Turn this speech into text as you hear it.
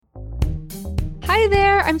Hi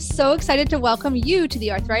there. I'm so excited to welcome you to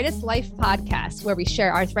the Arthritis Life podcast, where we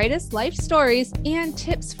share arthritis life stories and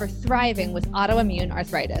tips for thriving with autoimmune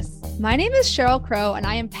arthritis. My name is Cheryl Crow, and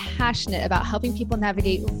I am passionate about helping people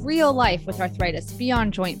navigate real life with arthritis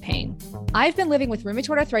beyond joint pain. I've been living with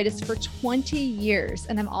rheumatoid arthritis for 20 years,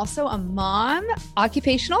 and I'm also a mom,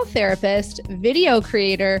 occupational therapist, video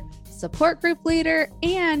creator, support group leader,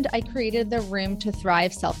 and I created the Room to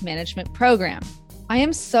Thrive self-management program. I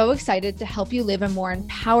am so excited to help you live a more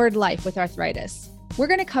empowered life with arthritis. We're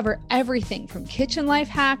going to cover everything from kitchen life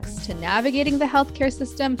hacks to navigating the healthcare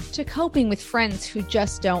system to coping with friends who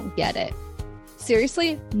just don't get it.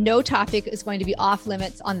 Seriously, no topic is going to be off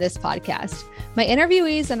limits on this podcast. My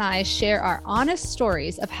interviewees and I share our honest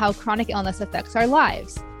stories of how chronic illness affects our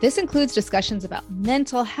lives. This includes discussions about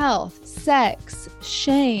mental health, sex,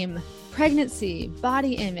 shame, pregnancy,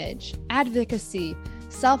 body image, advocacy,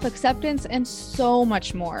 self-acceptance, and so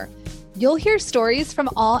much more. You'll hear stories from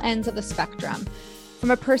all ends of the spectrum,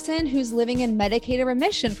 from a person who's living in medicated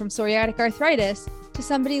remission from psoriatic arthritis to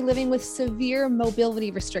somebody living with severe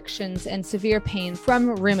mobility restrictions and severe pain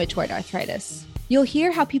from rheumatoid arthritis. You'll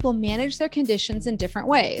hear how people manage their conditions in different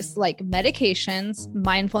ways, like medications,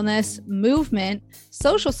 mindfulness, movement,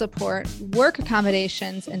 social support, work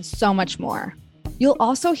accommodations, and so much more. You'll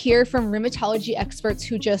also hear from rheumatology experts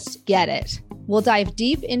who just get it. We'll dive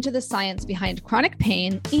deep into the science behind chronic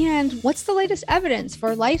pain and what's the latest evidence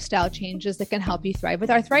for lifestyle changes that can help you thrive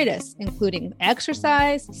with arthritis, including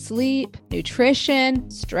exercise, sleep, nutrition,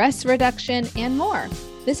 stress reduction, and more.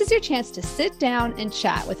 This is your chance to sit down and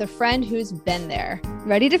chat with a friend who's been there.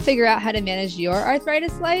 Ready to figure out how to manage your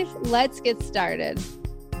arthritis life? Let's get started.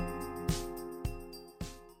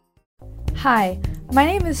 Hi, my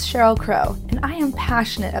name is Cheryl Crow, and I am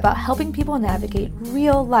passionate about helping people navigate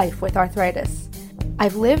real life with arthritis.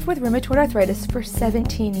 I've lived with rheumatoid arthritis for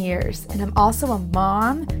 17 years, and I'm also a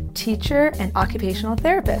mom, teacher, and occupational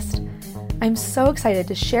therapist. I'm so excited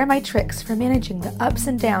to share my tricks for managing the ups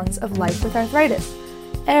and downs of life with arthritis.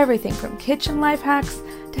 Everything from kitchen life hacks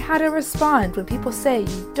to how to respond when people say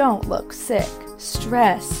you don't look sick,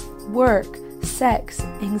 stress, work, sex,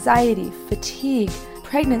 anxiety, fatigue,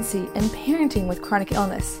 pregnancy, and parenting with chronic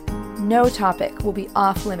illness. No topic will be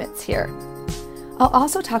off limits here. I'll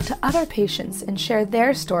also talk to other patients and share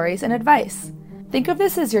their stories and advice. Think of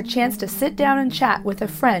this as your chance to sit down and chat with a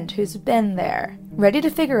friend who's been there. Ready to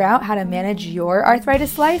figure out how to manage your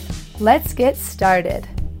arthritis life? Let's get started.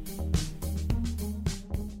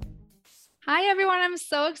 Hi, everyone. I'm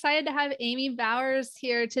so excited to have Amy Bowers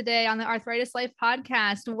here today on the Arthritis Life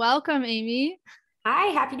podcast. Welcome, Amy. Hi,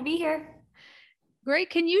 happy to be here.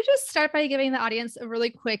 Great. Can you just start by giving the audience a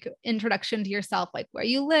really quick introduction to yourself, like where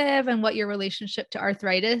you live and what your relationship to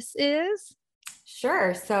arthritis is?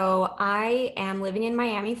 Sure. So I am living in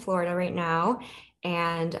Miami, Florida right now,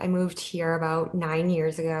 and I moved here about 9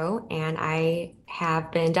 years ago, and I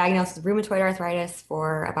have been diagnosed with rheumatoid arthritis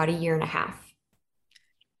for about a year and a half.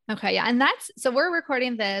 Okay. Yeah. And so we're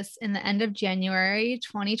recording this in the end of January,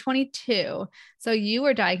 2022. So you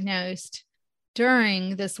were diagnosed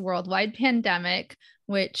during this worldwide pandemic,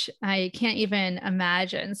 which I can't even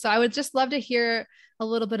imagine. So I would just love to hear a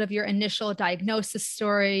little bit of your initial diagnosis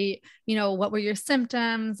story. What were your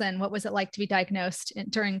symptoms and what was it like to be diagnosed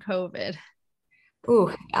during COVID?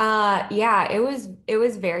 Yeah, it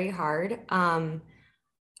was very hard.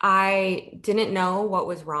 I didn't know what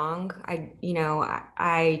was wrong.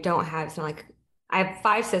 I don't have I have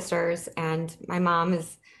 5 sisters, and my mom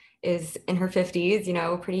is in her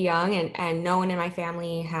 50s, pretty young, and no one in my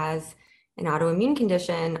family has an autoimmune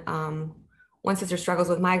condition. One sister struggles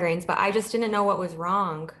with migraines, but I just didn't know what was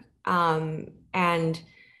wrong. And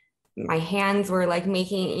my hands were like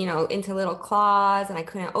making, into little claws, and I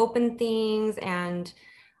couldn't open things. And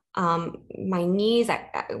my knees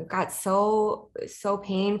got so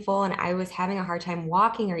painful, and I was having a hard time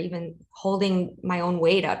walking or even holding my own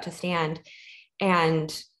weight up to stand.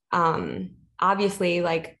 And obviously,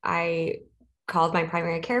 I called my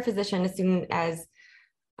primary care physician as soon as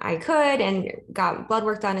I could and got blood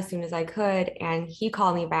work done as soon as I could. And he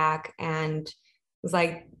called me back and was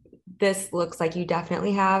like, "This looks like you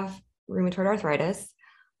definitely have rheumatoid arthritis."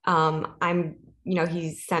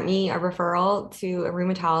 He sent me a referral to a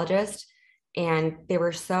rheumatologist, and they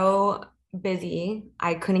were so busy.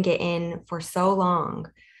 I couldn't get in for so long.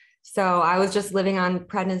 So I was just living on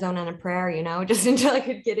prednisone and a prayer, just until I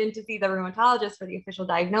could get in to see the rheumatologist for the official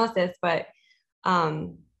diagnosis. But,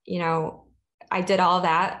 I did all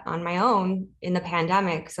that on my own in the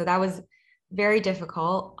pandemic. So that was very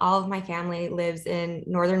difficult. All of my family lives in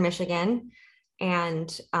northern Michigan,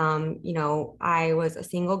 And, I was a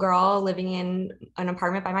single girl living in an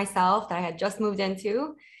apartment by myself that I had just moved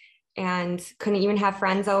into and couldn't even have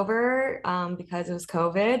friends over because it was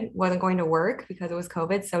COVID, wasn't going to work because it was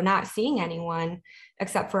COVID. So not seeing anyone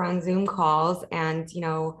except for on Zoom calls and,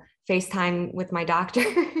 FaceTime with my doctor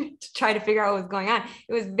to try to figure out what was going on.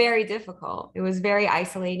 It was very difficult. It was very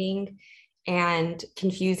isolating and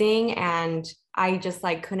confusing. And I just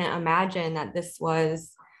like couldn't imagine that this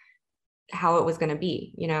was how it was going to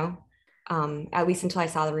be, at least until I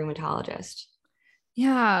saw the rheumatologist.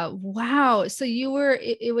 Yeah. Wow. So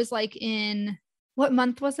it was like in what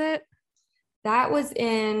month was it? That was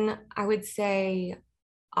in, I would say,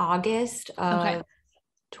 August Okay. of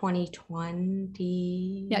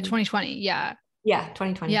 2020. Yeah. 2020. Yeah. Yeah,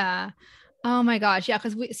 2020. Yeah. Oh my gosh. Yeah.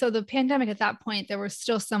 So the pandemic at that point, there was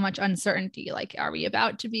still so much uncertainty. Like, are we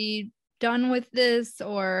about to be done with this?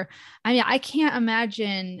 Or, I mean, I can't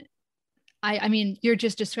imagine. I mean, you're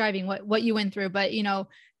just describing what you went through, but,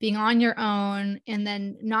 being on your own and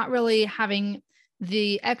then not really having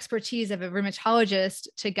the expertise of a rheumatologist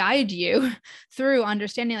to guide you through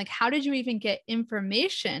understanding, like, how did you even get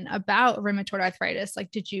information about rheumatoid arthritis? Like,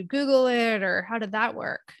 did you Google it or how did that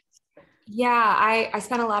work? Yeah, I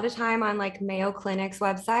spent a lot of time on like Mayo Clinic's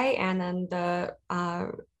website and then the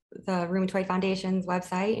Rheumatoid Foundation's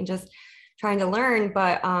website and just trying to learn.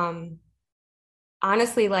 But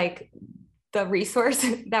honestly, like the resource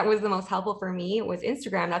that was the most helpful for me was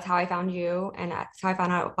Instagram. That's how I found you, and that's how I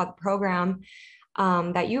found out about the program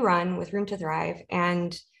that you run with Room to Thrive.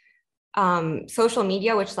 And social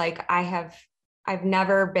media, which like I've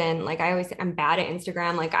never been like, I'm bad at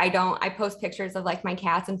Instagram. Like I post pictures of like my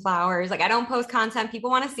cats and flowers. Like I don't post content people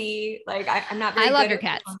want to see. Like I'm not very I love good your at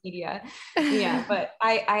cats. social media. Yeah. But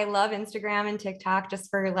I love Instagram and TikTok just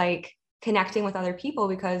for like connecting with other people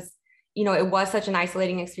because, it was such an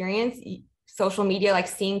isolating experience. Social media, like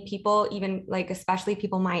seeing people, even like, especially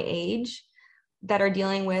people my age that are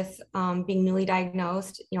dealing with being newly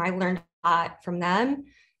diagnosed, I learned a lot from them.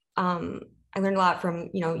 I learned a lot from,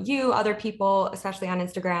 you, other people, especially on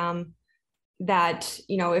Instagram, that,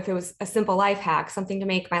 if it was a simple life hack, something to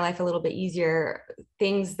make my life a little bit easier,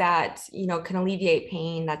 things that, can alleviate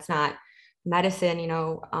pain, that's not medicine,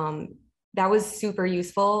 that was super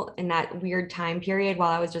useful in that weird time period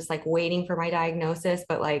while I was just like waiting for my diagnosis,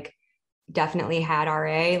 but like definitely had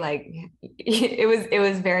RA. Like it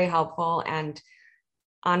was very helpful. And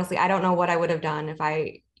honestly, I don't know what I would have done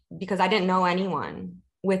because I didn't know anyone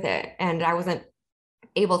with it and I wasn't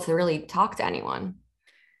able to really talk to anyone.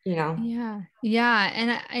 Yeah.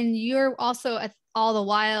 Yeah. And you're also all the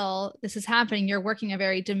while this is happening, you're working a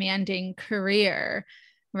very demanding career,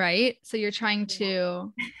 right? So you're trying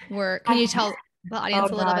to work. Can you tell the Oh audience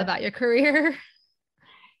a little bit God. about your career?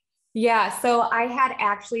 Yeah, so I had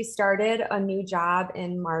actually started a new job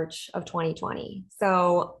in March of 2020.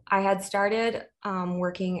 So I had started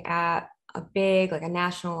working at like a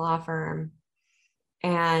national law firm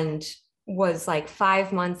and was like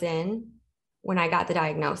 5 months in when I got the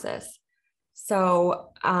diagnosis.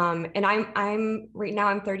 So, and I'm right now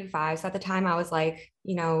I'm 35. So at the time I was like,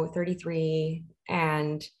 33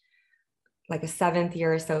 and like a seventh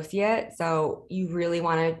year associate. So you really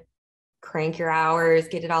want to crank your hours,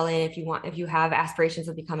 get it all in if you have aspirations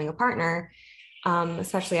of becoming a partner,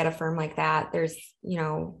 especially at a firm like that. There's,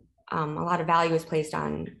 a lot of value is placed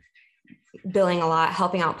on billing a lot,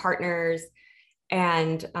 helping out partners.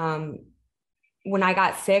 And when I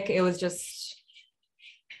got sick,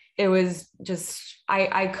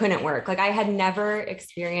 I couldn't work. Like I had never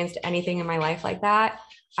experienced anything in my life like that.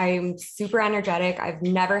 I'm super energetic. I've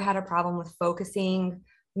never had a problem with focusing,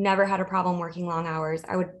 never had a problem working long hours.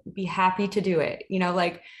 I would be happy to do it,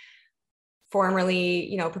 like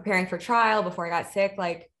formerly, preparing for trial before I got sick,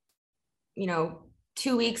 like,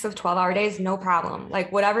 2 weeks of 12-hour days, no problem.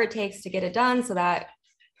 Like whatever it takes to get it done so that,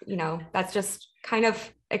 that's just kind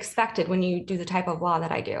of expected when you do the type of law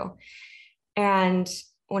that I do. And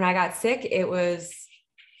when I got sick,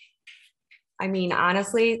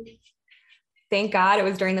 honestly, thank God it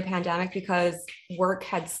was during the pandemic because work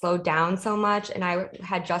had slowed down so much and I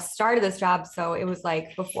had just started this job. So it was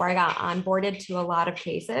like before I got onboarded to a lot of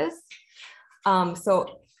cases.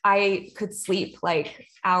 So I could sleep like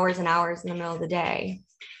hours and hours in the middle of the day.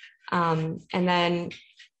 And then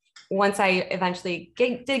once I eventually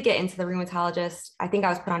did get into the rheumatologist, I think I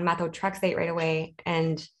was put on methotrexate right away.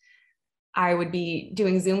 And I would be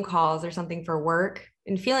doing Zoom calls or something for work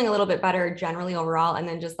and feeling a little bit better generally overall. And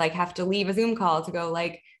then just like have to leave a Zoom call to go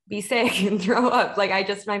like be sick and throw up. Like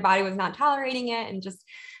my body was not tolerating it. And just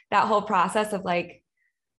that whole process of like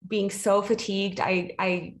being so fatigued,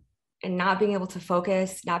 and not being able to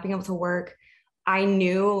focus, not being able to work. I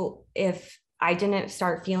knew if I didn't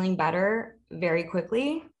start feeling better very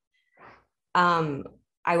quickly, um,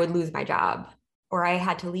 I would lose my job or I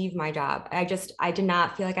had to leave my job. I did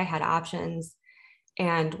not feel like I had options.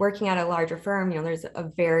 And working at a larger firm, there's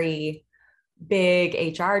a very big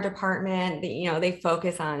HR department that, they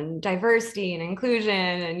focus on diversity and inclusion,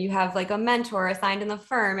 and you have like a mentor assigned in the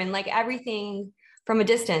firm, and like everything from a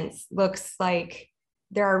distance looks like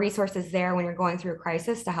there are resources there when you're going through a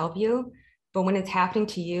crisis to help you. But when it's happening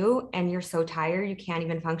to you and you're so tired, you can't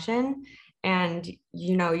even function, and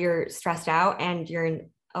you're stressed out and you're in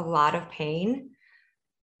a lot of pain,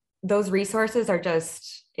 those resources are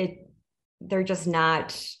just they're just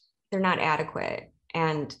not they're not adequate.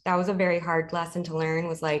 And that was a very hard lesson to learn,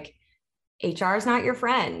 was like, HR is not your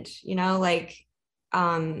friend, like,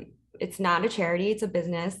 it's not a charity, it's a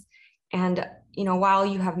business. And while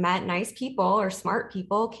you have met nice people or smart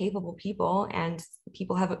people, capable people, and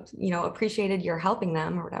people have appreciated your helping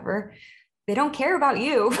them or whatever, they don't care about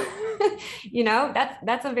you.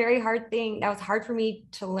 That's a very hard thing. That was hard for me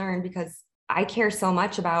to learn, because I care so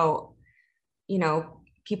much about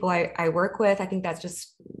people I work with. I think that's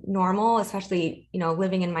just normal, especially,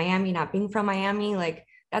 living in Miami, not being from Miami. Like,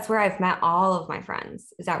 that's where I've met all of my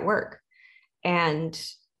friends, is at work. And,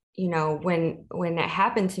 when that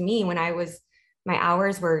happened to me, my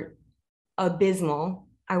hours were abysmal,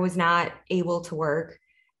 I was not able to work.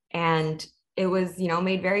 And it was,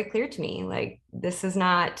 made very clear to me, like, this is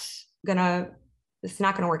not gonna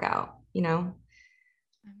work out,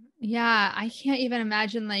 Yeah, I can't even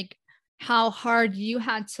imagine like how hard you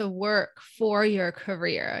had to work for your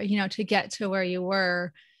career, to get to where you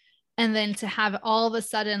were. And then to have all of a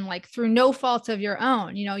sudden, like through no fault of your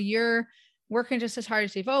own, you're working just as hard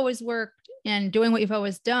as you've always worked and doing what you've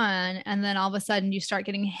always done. And then all of a sudden you start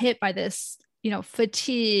getting hit by this,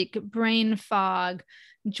 fatigue, brain fog,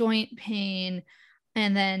 joint pain,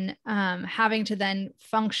 and then having to then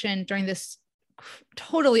function during this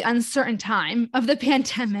totally uncertain time of the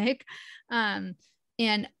pandemic. And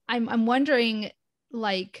I'm wondering,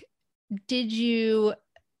 like, did you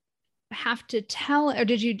have to tell, or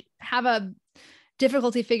did you have a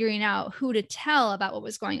difficulty figuring out who to tell about what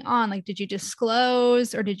was going on? Like, did you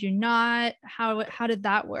disclose or did you not? How did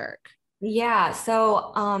that work? Yeah.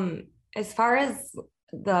 So, as far as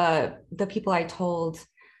the people I told,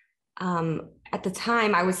 at the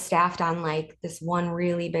time I was staffed on like this one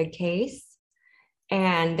really big case,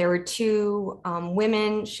 and there were two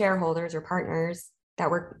women shareholders or partners that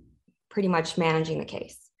were pretty much managing the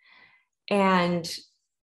case. And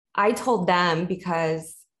I told them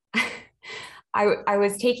because I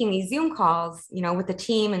was taking these Zoom calls, with the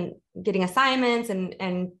team and getting assignments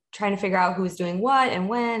and trying to figure out who was doing what and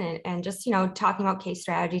when, and just, talking about case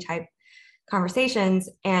strategy type conversations.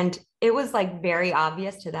 And it was like very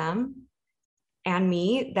obvious to them and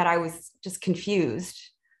me that I was just confused.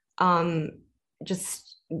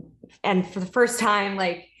 Just, and for the first time,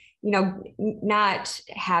 like, not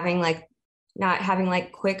having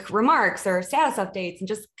like quick remarks or status updates, and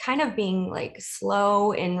just kind of being like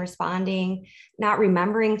slow in responding, not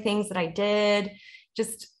remembering things that I did,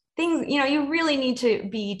 just things, you really need to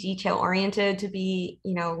be detail oriented to be,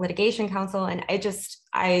 litigation counsel. And it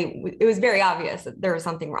was very obvious that there was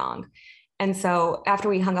something wrong. And so after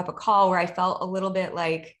we hung up a call where I felt a little bit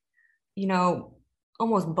like,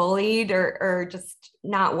 almost bullied or just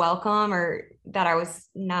not welcome, or that I was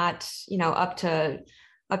not,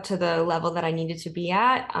 up to the level that I needed to be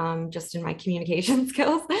at, just in my communication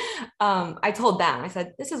skills. I told them, I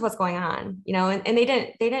said, this is what's going on, and they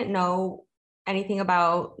didn't know anything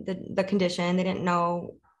about the condition. They didn't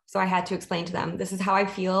know. So I had to explain to them, this is how I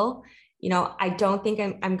feel. I don't think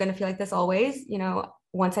I'm going to feel like this always.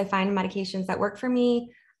 Once I find medications that work for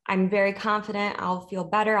me, I'm very confident I'll feel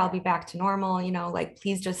better. I'll be back to normal, like,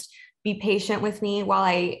 please just be patient with me while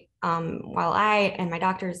I and my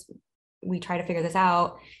doctors, we try to figure this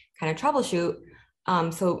out, kind of troubleshoot.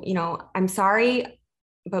 So, I'm sorry,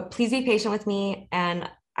 but please be patient with me. And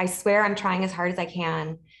I swear I'm trying as hard as I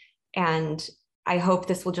can. And I hope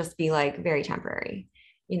this will just be like very temporary,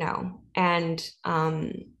 and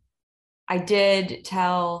I did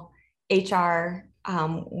tell HR,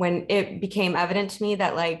 when it became evident to me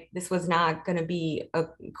that like this was not going to be a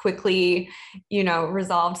quickly,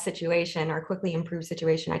 resolved situation or quickly improved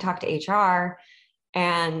situation. I talked to HR,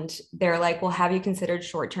 and they're like, well, have you considered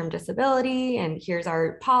short-term disability? And here's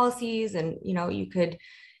our policies. And, you could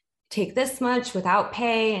take this much without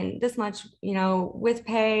pay and this much, with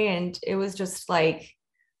pay. And it was just like,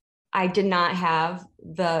 I did not have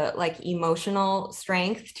the like emotional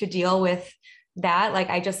strength to deal with that. Like,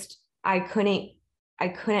 I couldn't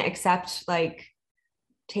accept like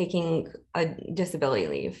taking a disability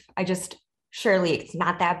leave. Surely it's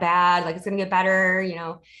not that bad. Like, it's going to get better,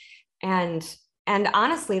 and,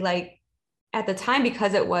 honestly, like, at the time,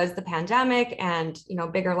 because it was the pandemic and,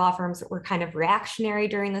 bigger law firms were kind of reactionary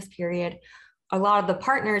during this period, a lot of the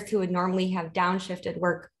partners who would normally have downshifted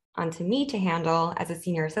work onto me to handle as a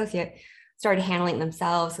senior associate started handling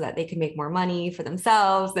themselves so that they could make more money for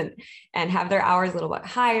themselves and have their hours a little bit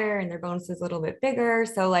higher and their bonuses a little bit bigger.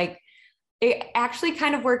 So like, it actually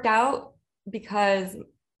kind of worked out because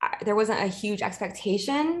there wasn't a huge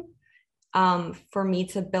expectation for me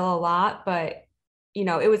to bill a lot, but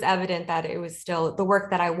it was evident that it was still the work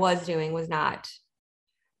that I was doing was not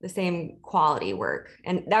the same quality work.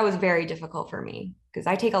 And that was very difficult for me because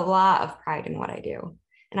I take a lot of pride in what I do.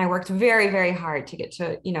 And I worked very, very hard to get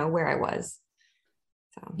to, where I was.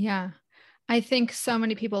 So, yeah. I think so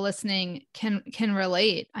many people listening can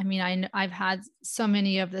relate. I mean, I've had so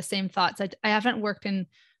many of the same thoughts. I haven't worked in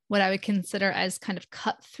what I would consider as kind of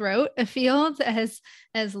cutthroat a field as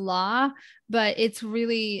law, but it's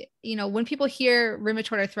really, when people hear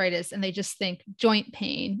rheumatoid arthritis and they just think joint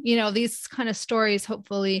pain, these kind of stories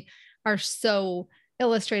hopefully are so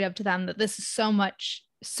illustrative to them that this is so much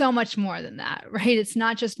more than that, right? It's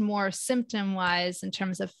not just more symptom wise in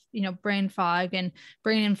terms of, brain fog and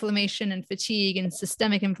brain inflammation and fatigue and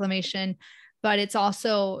systemic inflammation, but it's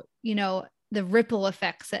also, the ripple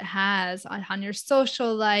effects it has on your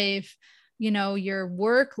social life, your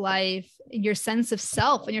work life, your sense of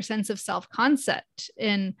self and your sense of self-concept.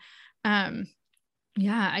 And I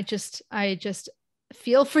just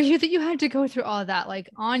feel for you that you had to go through all of that, like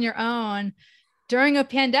on your own during a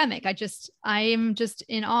pandemic. I am just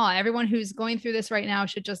in awe. Everyone who's going through this right now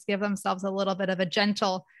should just give themselves a little bit of a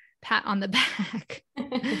gentle pat on the back.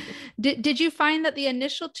 Did you find that the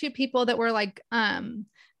initial two people that were like,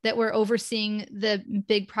 that were overseeing the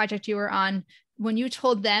big project you were on, when you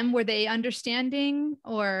told them, were they understanding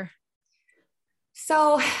or?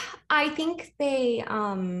 So I think they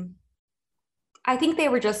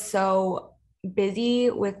were just so busy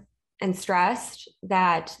with and stressed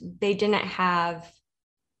that they didn't have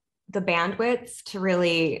the bandwidth to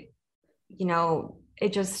really,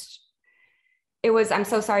 it was, I'm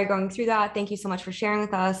so sorry going through that. Thank you so much for sharing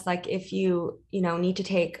with us. Like, if you need to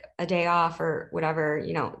take a day off or whatever,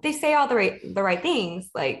 they say all the right things,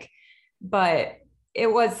 like, but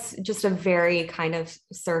it was just a very kind of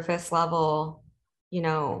surface level,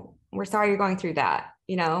 we're sorry you're going through that,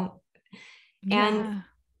 Yeah. And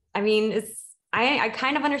I mean, I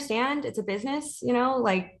kind of understand it's a business,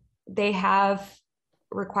 like they have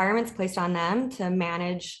requirements placed on them to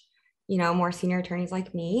manage more senior attorneys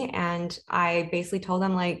like me. And I basically told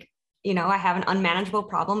them, like, I have an unmanageable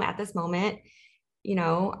problem at this moment.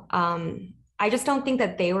 I just don't think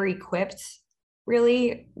that they were equipped,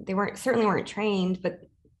 really. They certainly weren't trained, but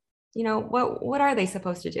what are they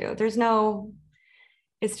supposed to do?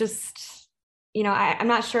 It's just, I'm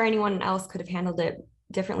not sure anyone else could have handled it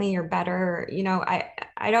differently or better.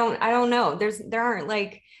 I don't know. There aren't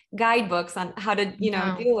like guidebooks on how to,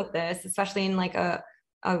 deal with this, especially in like a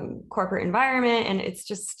corporate environment. And it's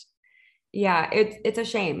just, it's a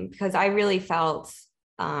shame because I really felt,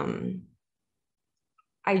 I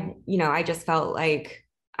just felt like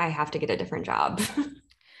I have to get a different job.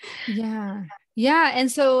 Yeah. Yeah.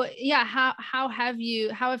 And so, how have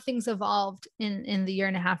things evolved in the year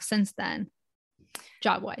and a half since then,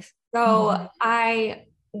 job wise? So I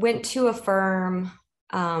went to a firm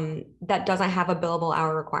that doesn't have a billable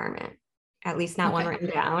hour requirement, at least not one written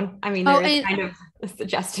down. I mean, there is kind of a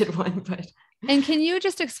suggested one, but. And can you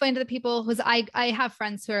just explain to the people, because I have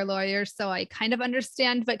friends who are lawyers, so I kind of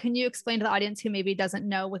understand, but can you explain to the audience who maybe doesn't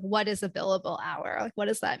know, with what is a billable hour? Like, what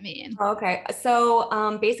does that mean? Okay.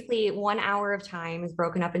 So basically 1 hour of time is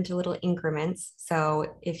broken up into little increments.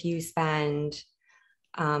 So if you spend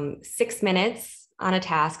 6 minutes on a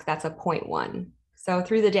task, that's a 0.1. So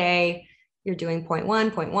through the day, you're doing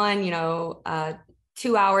 0.1,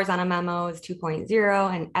 2 hours on a memo is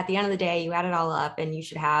 2.0. And at the end of the day, you add it all up and you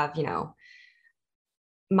should have,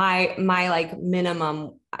 my like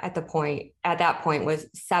minimum at that point was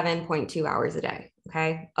 7.2 hours a day,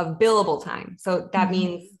 okay, of billable time. So that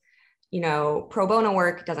means, pro bono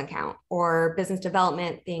work doesn't count, or business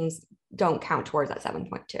development things don't count towards that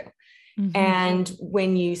 7.2. And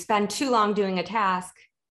when you spend too long doing a task,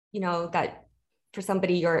 that for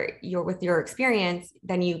somebody you're with your experience,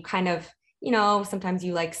 then you kind of, sometimes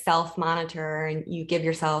you like self-monitor and you give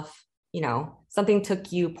yourself, something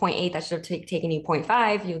took you 0.8 that should have taken you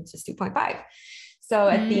 0.5, you just do 0.5. So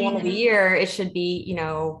at the end of the year, it should be,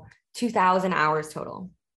 2,000 hours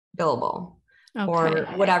total billable, or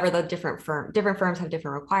whatever the different firms have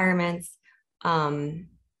different requirements.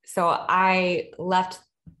 so I left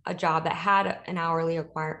a job that had an hourly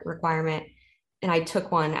requirement, and I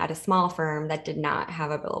took one at a small firm that did not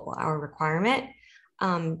have a billable hour requirement.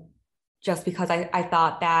 Um, just because I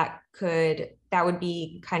thought that would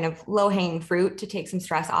be kind of low hanging fruit to take some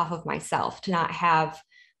stress off of myself, to not have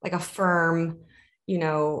like a firm, you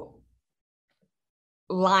know,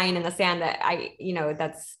 line in the sand that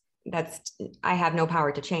that's I have no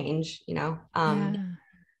power to change, you know.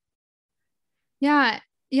 Yeah.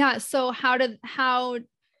 Yeah. So how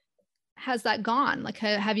has that gone? Like,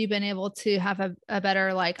 have you been able to have a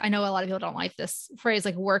better, like, I know a lot of people don't like this phrase,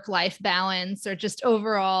 like work-life balance, or just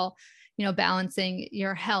overall, balancing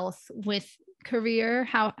your health with career.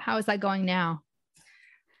 How is that going now?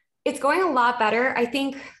 It's going a lot better. I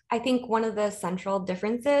think one of the central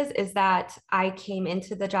differences is that I came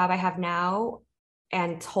into the job I have now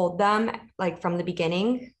and told them, like, from the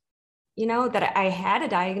beginning, that I had a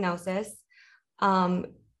diagnosis. um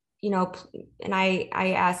and I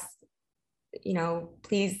asked,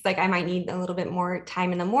 please, like, I might need a little bit more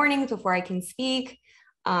time in the mornings before I can speak.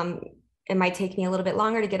 um it might take me a little bit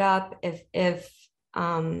longer to get up. If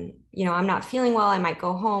I'm not feeling well, I might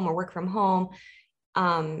go home or work from home.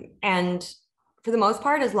 And for the most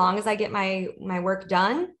part, as long as I get my work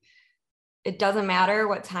done, it doesn't matter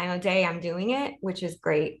what time of day I'm doing it, which is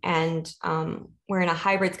great. And we're in a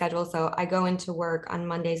hybrid schedule. So I go into work on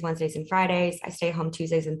Mondays, Wednesdays, and Fridays. I stay home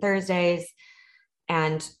Tuesdays and Thursdays.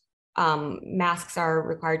 And masks are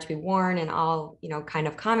required to be worn in all, kind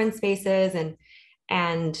of common spaces.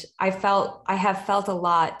 And I have felt a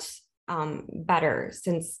lot better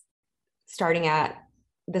since starting at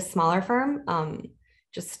the smaller firm.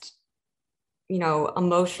 Just,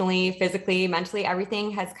 emotionally, physically, mentally,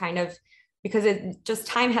 everything has kind of, because it just,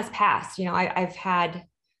 time has passed. I've had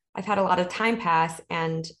a lot of time pass.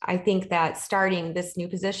 And I think that starting this new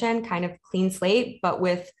position, kind of clean slate, but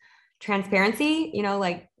with transparency,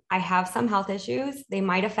 like, I have some health issues. They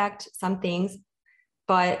might affect some things,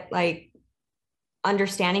 but, like,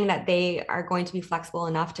 understanding that they are going to be flexible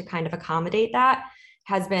enough to kind of accommodate that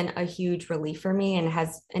has been a huge relief for me, and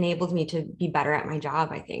has enabled me to be better at my job,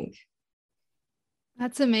 I think.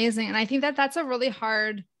 That's amazing. And I think that that's a really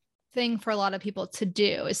hard thing for a lot of people to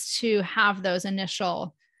do, is to have those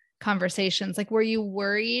initial conversations. Like, were you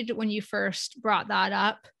worried when you first brought that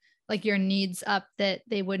up, like your needs up, that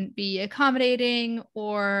they wouldn't be accommodating,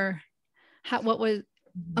 or what was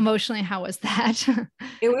emotionally, how was that?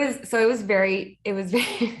 It was very,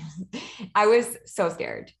 I was so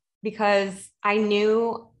scared, because I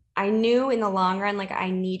knew in the long run, like, I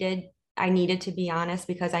needed to be honest,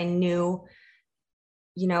 because I knew,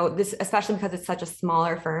 this, especially because it's such a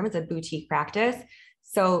smaller firm, it's a boutique practice.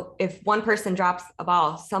 So if one person drops a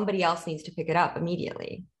ball, somebody else needs to pick it up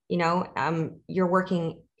immediately. You're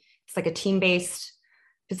working, it's like a team-based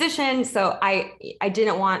position. So I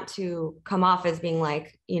didn't want to come off as being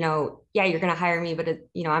like, yeah, you're going to hire me, but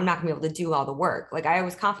I'm not gonna be able to do all the work. Like, I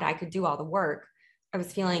was confident I could do all the work. I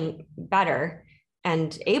was feeling better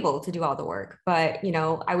and able to do all the work. But,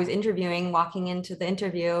 I was walking into the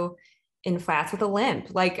interview in flats with a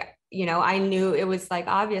limp. Like, I knew it was, like,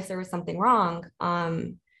 obvious there was something wrong.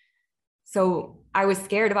 So I was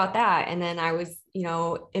scared about that. And then I was,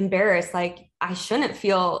 embarrassed. Like, I shouldn't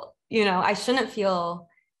feel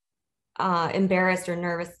embarrassed or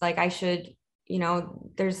nervous. Like, I should,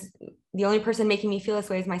 there's, the only person making me feel this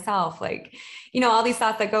way is myself. Like, all these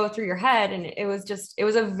thoughts that go through your head. And it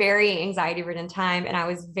was a very anxiety ridden time. And I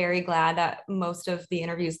was very glad that most of the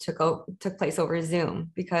interviews took place over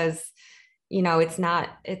Zoom, because, it's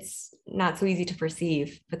not so easy to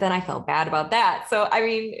perceive. But then I felt bad about that. So, I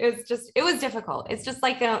mean, it was difficult. It's just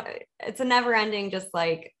like, it's a never ending, just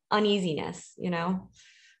like uneasiness,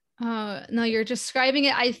 Oh, no, you're describing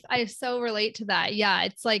it. I so relate to that. Yeah.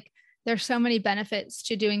 It's like, there's so many benefits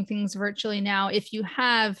to doing things virtually now, if you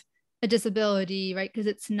have a disability, right? Because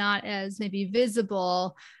it's not as maybe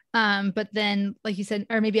visible. But then, like you said,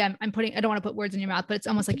 or maybe I don't want to put words in your mouth, but it's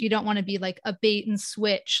almost like you don't want to be like a bait and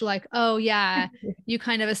switch. Like, oh yeah, you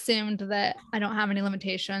kind of assumed that I don't have any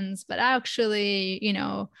limitations, but actually,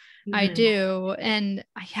 I do. And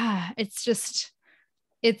yeah, it's just,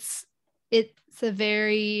 it's a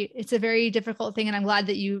very difficult thing. And I'm glad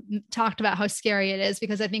that you talked about how scary it is,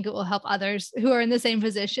 because I think it will help others who are in the same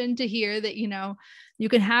position to hear that, you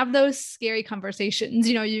can have those scary conversations,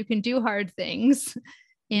 you can do hard things.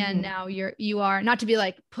 And now you are, not to be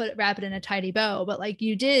like wrap it in a tidy bow, but like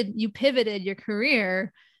you pivoted your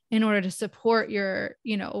career in order to support your,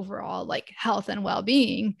 overall like health and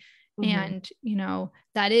well-being. And,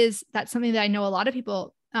 that's something that I know a lot of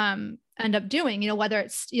people end up doing, whether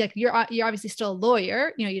it's like, you're obviously still a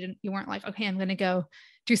lawyer, you weren't like, okay, I'm going to go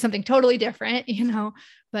do something totally different,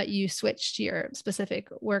 but you switched to your specific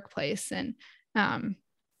workplace. And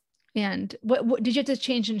what did you have to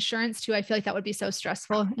change insurance too? I feel like that would be so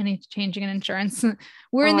stressful, any changing in insurance.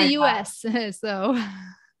 We're in the US, so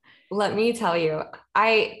let me tell you,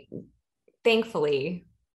 thankfully,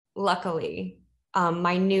 luckily,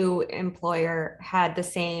 my new employer had the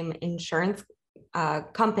same insurance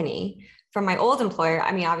company from my old employer.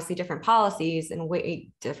 I mean, obviously different policies and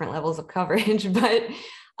way different levels of coverage, but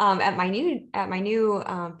at my new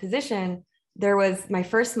position, there was my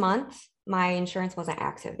first month, my insurance wasn't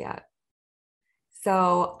active yet.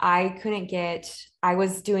 So I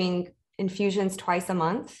was doing infusions twice a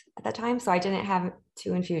month at that time. So I didn't have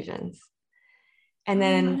 2 infusions. And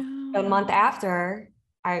then the month after,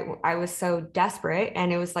 I was so desperate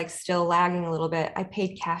and it was like still lagging a little bit. I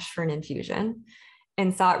paid cash for an infusion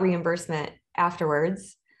and sought reimbursement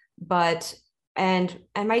afterwards. And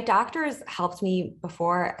my doctors helped me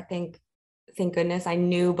before. Thank goodness I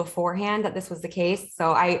knew beforehand that this was the case.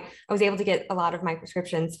 So I was able to get a lot of my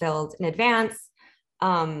prescriptions filled in advance.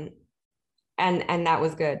 And that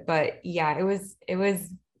was good. But yeah, it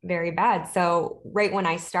was very bad. So right when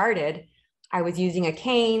I started, I was using a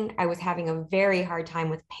cane. I was having a very hard time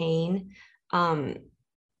with pain. And,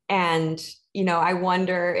 I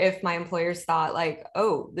wonder if my employers thought like,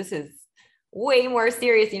 oh, this is way more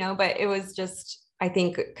serious, but it was just, I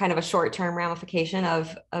think, kind of a short-term ramification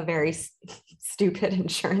of a very stupid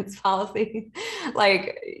insurance policy.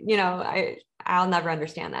 Like, I'll never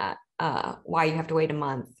understand that, why you have to wait a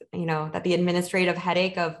month, that the administrative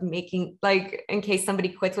headache of making, like, in case somebody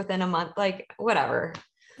quits within a month, like, whatever.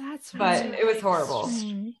 But it was horrible.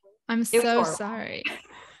 I'm so sorry.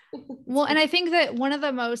 Well, and I think that one of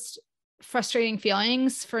the most frustrating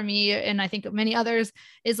feelings for me, and I think many others,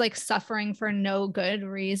 is like suffering for no good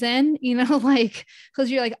reason, like,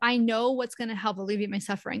 because you're like, I know what's going to help alleviate my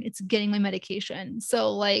suffering. It's getting my medication.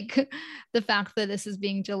 So like the fact that this is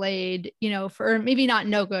being delayed, for maybe not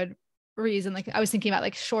no good reason. Like I was thinking about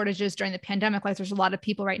like shortages during the pandemic. Like there's a lot of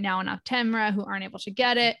people right now in Optemra who aren't able to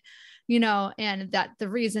get it, and that the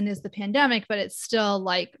reason is the pandemic, but it's still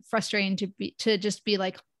like frustrating to just be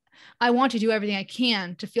like, I want to do everything I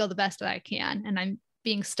can to feel the best that I can. And I'm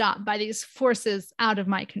being stopped by these forces out of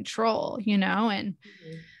my control, and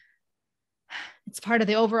it's part of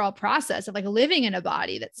the overall process of like living in a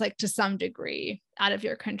body that's like to some degree out of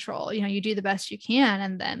your control. You do the best you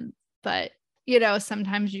can. But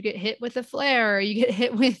sometimes you get hit with a flare or you get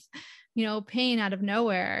hit with, pain out of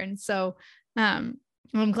nowhere. And so,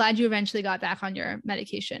 I'm glad you eventually got back on your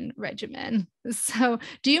medication regimen. So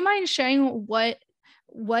do you mind sharing what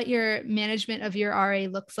your management of your RA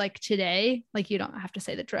looks like today? Like you don't have to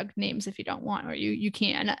say the drug names if you don't want, or you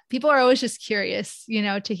can. People are always just curious,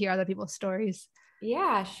 to hear other people's stories.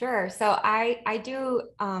 Yeah, sure. So I do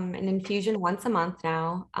an infusion once a month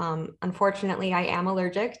now. Unfortunately, I am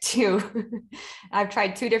allergic to, I've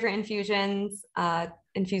tried 2 different infusions,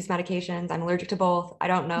 infused medications. I'm allergic to both. I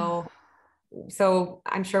don't know. So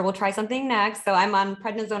I'm sure we'll try something next. So I'm on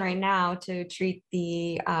prednisone right now to treat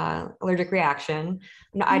the allergic reaction.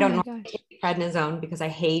 I don't know if I take prednisone because I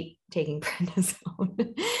hate taking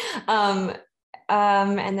prednisone.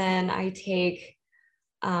 And then I take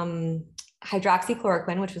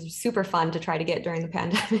hydroxychloroquine, which was super fun to try to get during the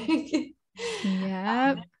pandemic.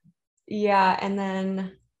 Yeah. Yeah. And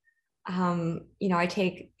then, I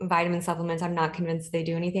take vitamin supplements. I'm not convinced they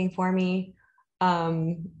do anything for me.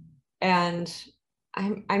 And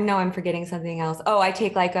I know I'm forgetting something else. Oh, I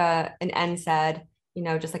take like an NSAID,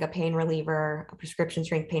 just like a pain reliever, a prescription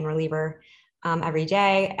strength pain reliever, every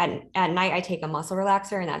day. At night, I take a muscle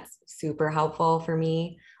relaxer, and that's super helpful for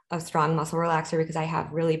me, a strong muscle relaxer, because I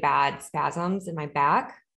have really bad spasms in my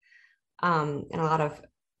back, and a lot of,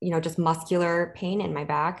 just muscular pain in my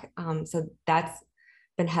back. So that's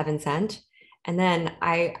been heaven sent. And then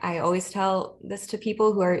I always tell this to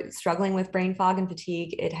people who are struggling with brain fog and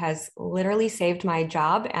fatigue. It has literally saved my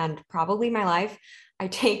job and probably my life. I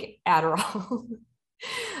take Adderall.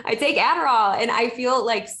 I take Adderall and I feel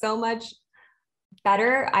like so much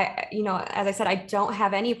better. As I said, I don't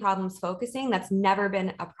have any problems focusing. That's never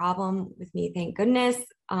been a problem with me. Thank goodness.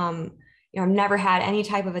 I've never had any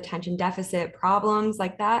type of attention deficit problems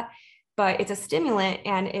like that, but it's a stimulant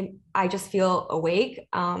and I just feel awake.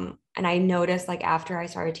 And I noticed like after I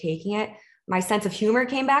started taking it, my sense of humor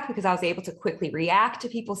came back because I was able to quickly react to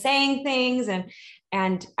people saying things.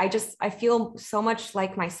 And I feel so much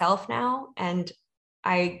like myself now. And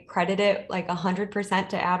I credit it like 100%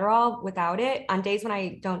 to Adderall. Without it, on days when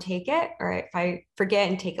I don't take it, or if I forget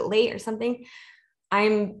and take it late or something,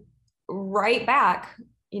 I'm right back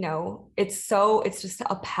it's just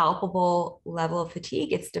a palpable level of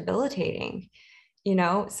fatigue. It's debilitating,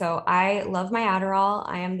 so I love my Adderall.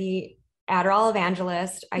 I am the Adderall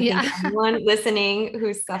evangelist. I think Yeah. anyone listening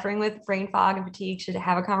who's suffering with brain fog and fatigue should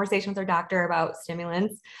have a conversation with their doctor about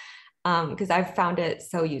stimulants, because I've found it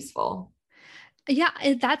so useful. Yeah,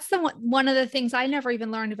 that's one of the things I never even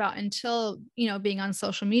learned about until, being on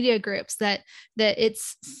social media groups, that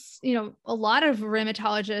it's, a lot of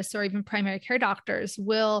rheumatologists or even primary care doctors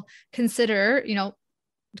will consider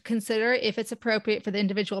if it's appropriate for the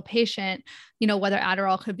individual patient, whether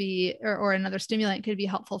Adderall could be, or another stimulant could be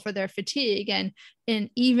helpful for their fatigue. And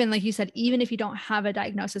even like you said, even if you don't have a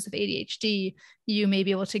diagnosis of ADHD, you may be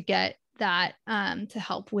able to get that to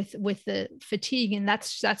help with the fatigue. And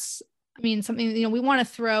that's I mean, something, we want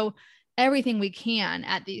to throw everything we can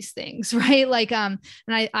at these things, right? Like, and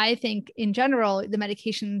I think in general, the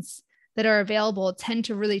medications that are available tend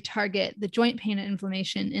to really target the joint pain and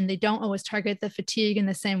inflammation, and they don't always target the fatigue in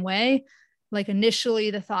the same way. Like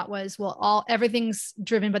initially the thought was, well, everything's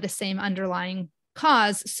driven by the same underlying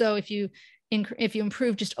cause. So if you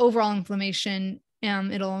improve just overall inflammation,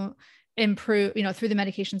 it'll improve, through the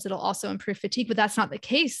medications, it'll also improve fatigue. But that's not the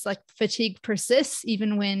case. Like fatigue persists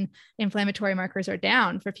even when inflammatory markers are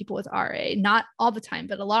down for people with RA, not all the time,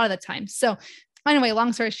 but a lot of the time. So anyway,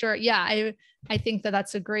 long story short, yeah, I think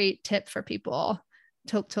that's a great tip for people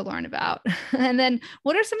to learn about. And then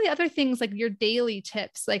what are some of the other things, like your daily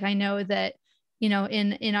tips? Like I know that,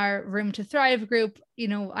 in our Room to Thrive group,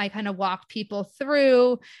 I kind of walk people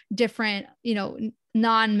through different,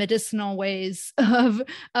 non-medicinal ways of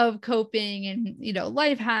coping and,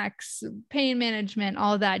 life hacks, pain management,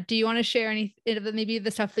 all of that. Do you want to share any, maybe the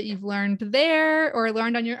stuff that you've learned there or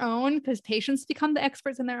learned on your own? Because patients become the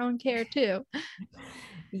experts in their own care too.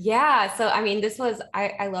 Yeah. So, I mean,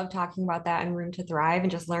 I love talking about that in Room to Thrive and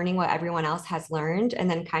just learning what everyone else has learned and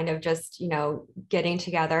then kind of just, getting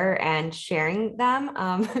together and sharing them.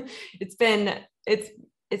 It's been,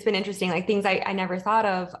 it's been interesting, like things I never thought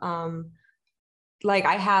of. Like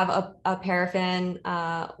I have a paraffin,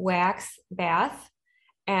 wax bath.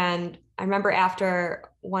 And I remember after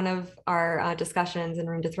one of our discussions in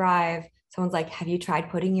Room to Thrive, someone's like, have you tried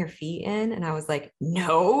putting your feet in? And I was like,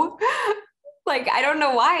 no. Like, I don't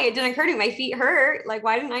know why it didn't occur to me. My feet hurt. Like,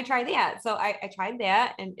 why didn't I try that? So I tried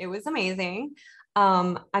that and it was amazing.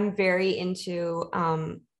 I'm very into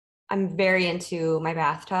my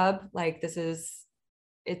bathtub. Like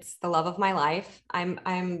it's the love of my life.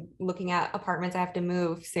 I'm looking at apartments. I have to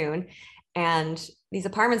move soon. And these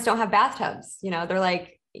apartments don't have bathtubs. They're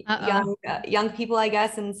like young people, I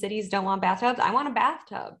guess, in cities don't want bathtubs. I want a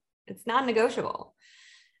bathtub. It's not negotiable.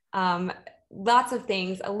 Lots of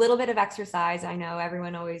things, a little bit of exercise. I know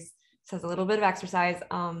everyone always says a little bit of exercise.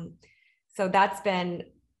 So that's been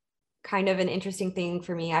kind of an interesting thing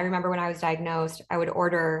for me. I remember when I was diagnosed, I would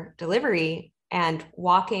order delivery and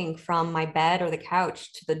walking from my bed or the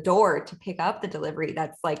couch to the door to pick up the delivery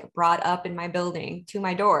that's like brought up in my building to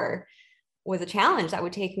my door was a challenge that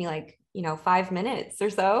would take me like, 5 minutes or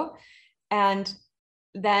so. And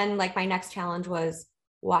then like my next challenge was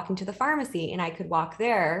walking to the pharmacy, and I could walk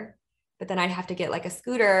there, but then I'd have to get like a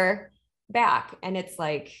scooter back. And it's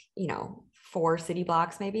like, 4 city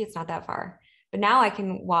blocks, maybe. It's not that far. But now I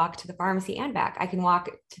can walk to the pharmacy and back. I can walk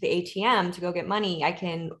to the ATM to go get money. I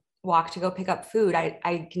can walk to go pick up food.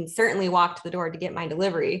 I can certainly walk to the door to get my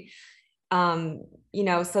delivery. So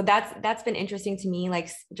that's been interesting to me,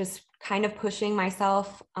 like just kind of pushing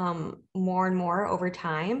myself more and more over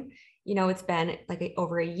time. It's been like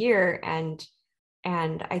over a year, and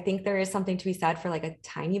I think there is something to be said for like a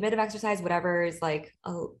tiny bit of exercise, whatever is like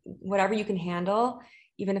whatever you can handle,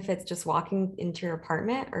 even if it's just walking into your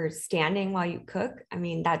apartment or standing while you cook. I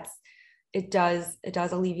mean, it does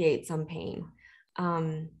alleviate some pain.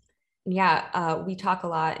 We talk a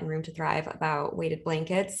lot in Room to Thrive about weighted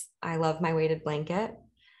blankets. I love my weighted blanket.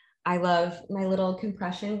 I love my little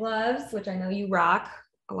compression gloves, which I know you rock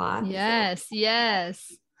a lot. Yes,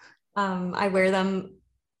 yes. I wear them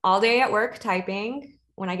all day at work typing.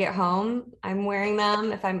 When I get home, I'm wearing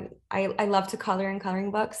them. I love to color in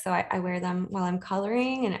coloring books, so I wear them while I'm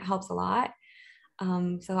coloring, and it helps a lot.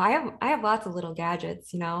 So I have lots of little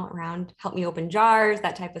gadgets, around, help me open jars,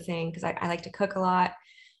 that type of thing, because I like to cook a lot.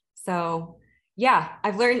 So yeah,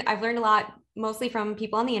 I've learned a lot, mostly from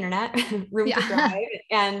people on the internet, Room to Thrive,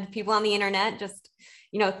 and people on the internet, just,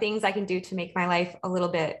 things I can do to make my life a little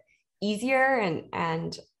bit easier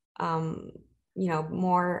and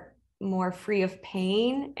more free of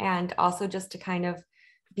pain, and also just to kind of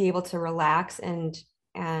be able to relax and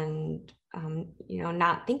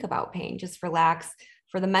not think about pain, just relax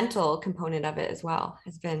for the mental component of it as well.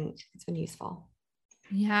 It's been useful.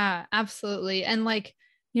 Yeah, absolutely. And like,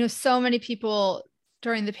 so many people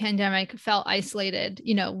during the pandemic felt isolated,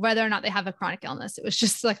 whether or not they have a chronic illness. It was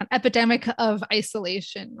just like an epidemic of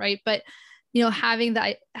isolation, right? But,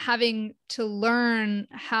 having to learn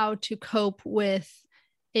how to cope with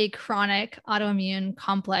a chronic autoimmune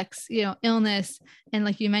complex, illness. And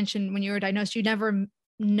like you mentioned, when you were diagnosed, you never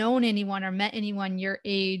known anyone or met anyone your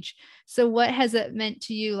age. So what has it meant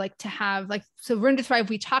to you, like to have so Room to Thrive,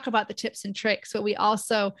 we talk about the tips and tricks, but we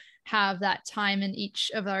also have that time in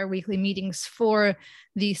each of our weekly meetings for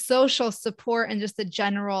the social support and just the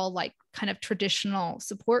general, like kind of traditional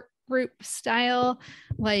support group style.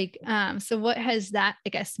 So what has that, I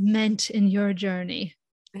guess, meant in your journey?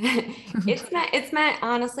 It's meant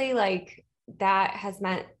honestly, like that has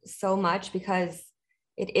meant so much because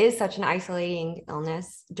it is such an isolating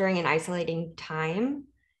illness during an isolating time,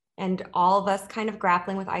 and all of us kind of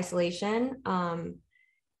grappling with isolation.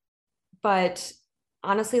 But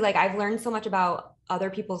honestly, like I've learned so much about other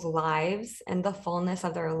people's lives and the fullness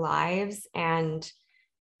of their lives and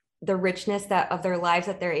the richness that of their lives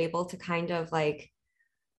that they're able to kind of like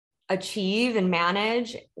achieve and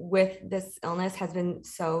manage with this illness has been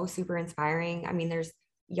so super inspiring. I mean, there's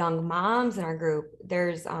young moms in our group.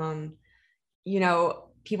 There's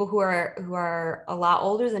people who are a lot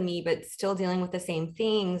older than me, but still dealing with the same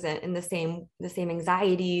things and the same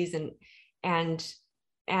anxieties and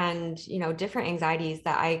different anxieties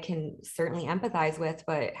that I can certainly empathize with,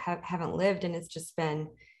 but haven't lived. And it's just been,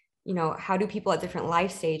 how do people at different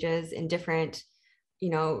life stages in different,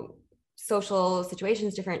 social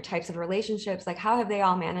situations, different types of relationships, like how have they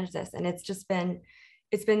all managed this? And it's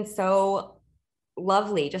been so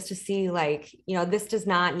lovely just to see, like, this does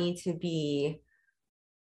not mean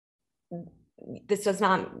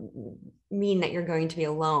that you're going to be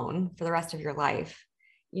alone for the rest of your life.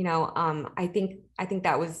 I think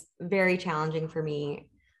that was very challenging for me,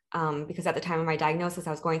 because at the time of my diagnosis,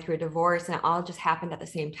 I was going through a divorce and it all just happened at the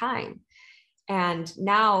same time. And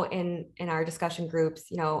now in our discussion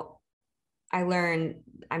groups, I learned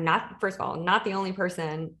I'm not, first of all, not the only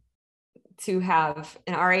person to have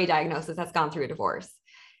an RA diagnosis that's gone through a divorce.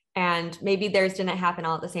 And maybe theirs didn't happen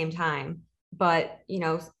all at the same time, but,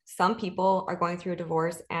 some people are going through a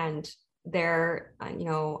divorce and their,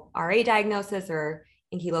 RA diagnosis or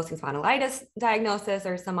ankylosing spondylitis diagnosis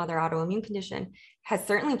or some other autoimmune condition has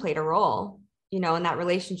certainly played a role, in that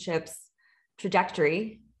relationship's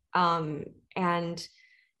trajectory. And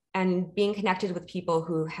being connected with people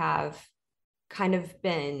who have kind of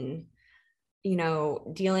been,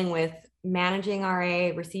 dealing with managing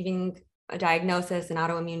RA, receiving a diagnosis, an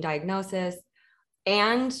autoimmune diagnosis,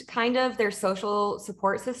 and kind of their social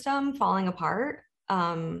support system falling apart,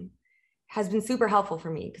 has been super helpful for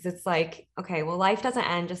me, because it's like, okay, well, life doesn't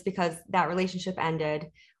end just because that relationship ended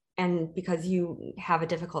and because you have a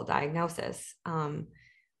difficult diagnosis.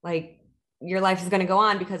 Like your life is going to go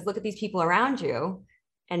on because look at these people around you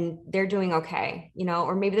and they're doing okay,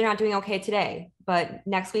 or maybe they're not doing okay today, but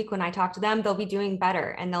next week when I talk to them, they'll be doing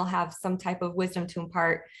better and they'll have some type of wisdom to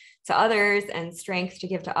impart to others and strength to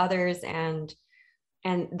give to others. And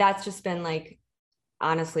that's just been, like,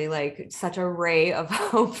 honestly, like such a ray of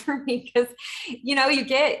hope for me, because you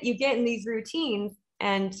get in these routines,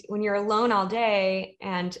 and when you're alone all day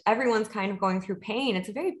and everyone's kind of going through pain, it's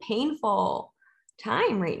a very painful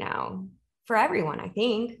time right now for everyone, I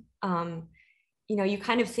think. You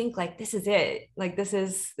kind of think like, this is it, like this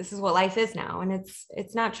is what life is now, and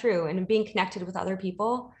it's not true. And being connected with other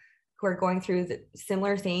people who are going through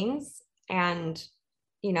similar things and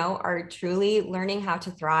are truly learning how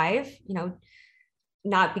to thrive,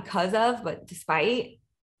 not because of, but despite,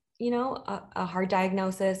 a hard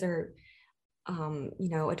diagnosis or,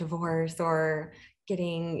 a divorce or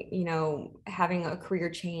getting, having a career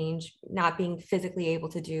change, not being physically able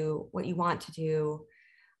to do what you want to do.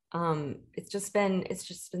 It's just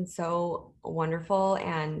been so wonderful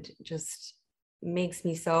and just makes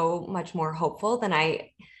me so much more hopeful than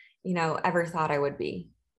I, ever thought I would be.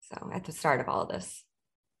 So at the start of all of this.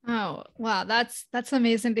 Oh, wow. That's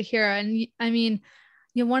amazing to hear. And I mean,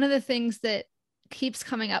 one of the things that keeps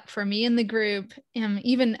coming up for me in the group,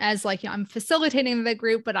 even as like, I'm facilitating the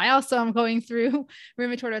group, but I also am going through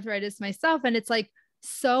rheumatoid arthritis myself. And it's like,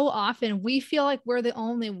 so often we feel like we're the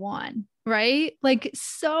only one, right? Like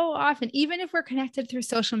so often, even if we're connected through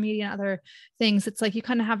social media and other things, it's like you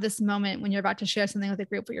kind of have this moment when you're about to share something with a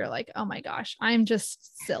group where you're like, oh my gosh, I'm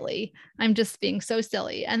just silly. I'm just being so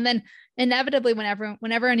silly. And then inevitably,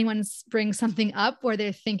 whenever anyone brings something up where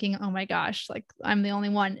they're thinking, oh my gosh, like I'm the only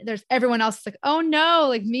one, there's everyone else like, oh no,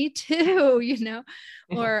 like me too,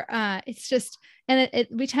 or it's just, and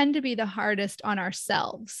we tend to be the hardest on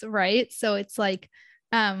ourselves, right? So it's like,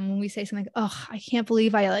 when we say something, oh, I can't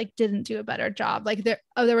believe I like didn't do a better job. Like there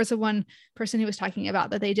was one person who was talking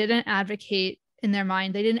about that they didn't advocate in their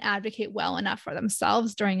mind. They didn't advocate well enough for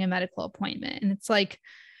themselves during a medical appointment. And it's like,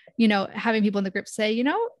 having people in the group say,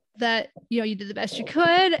 that, you did the best you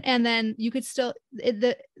could. And then you could still,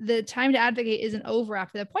 the time to advocate isn't over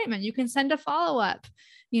after the appointment. You can send a follow-up,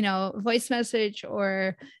 voice message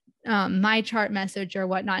or my chart message or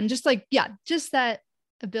whatnot. And just like, yeah, just that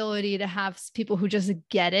ability to have people who just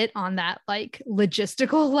get it on that like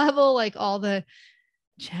logistical level, like all the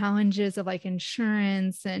challenges of like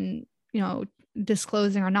insurance and,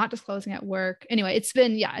 disclosing or not disclosing at work. Anyway, it's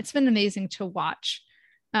been amazing to watch.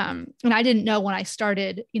 And I didn't know when I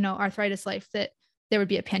started, Arthritis Life that there would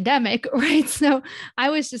be a pandemic, right? So I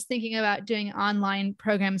was just thinking about doing online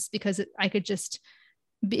programs because I'd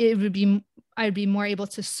be more able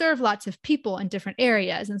to serve lots of people in different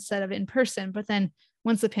areas instead of in person. But then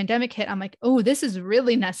once the pandemic hit, I'm like, oh, this is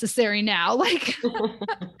really necessary now. Like,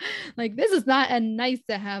 like this is not a nice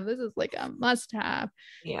to have. This is like a must have.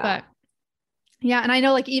 Yeah. But yeah. And I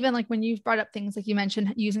know like, even like when you've brought up things like you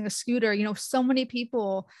mentioned using a scooter, so many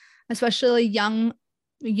people, especially young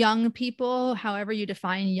people, however you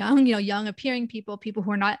define young, young appearing people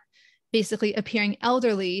who are not basically appearing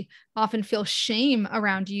elderly, often feel shame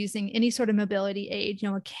around using any sort of mobility aid,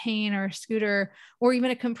 a cane or a scooter or even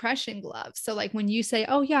a compression glove. So like when you say,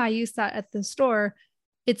 oh yeah, I used that at the store,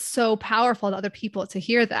 it's so powerful to other people to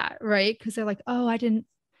hear that, right? Because they're like, oh, I didn't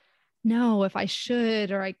know if I should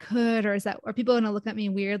or I could, or are people going to look at me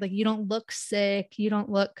weird? Like, you don't look sick. You don't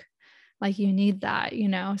look like you need that,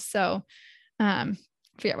 So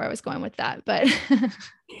forget where I was going with that, but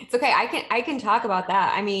it's okay. I can talk about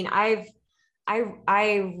that. I mean, I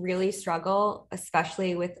really struggle,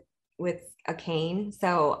 especially with a cane.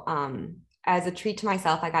 So as a treat to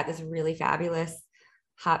myself, I got this really fabulous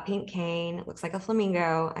hot pink cane. It looks like a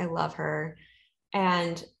flamingo. I love her.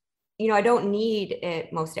 And I don't need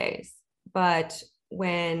it most days, but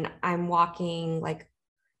when I'm walking, like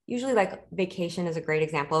usually like vacation is a great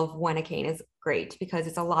example of when a cane is great because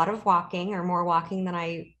it's a lot of walking or more walking than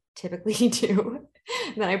I typically do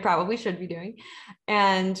than I probably should be doing.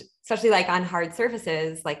 And especially like on hard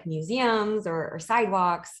surfaces like museums or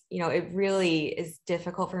sidewalks, it really is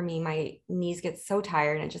difficult for me. My knees get so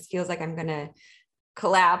tired and it just feels like I'm going to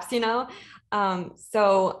collapse,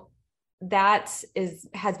 so that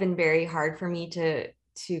has been very hard for me to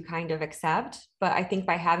kind of accept. But I think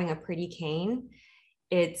by having a pretty cane,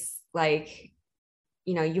 it's like,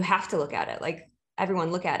 you have to look at it, like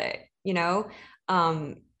everyone look at it,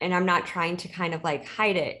 and I'm not trying to kind of like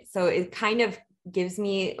hide it. So it kind of gives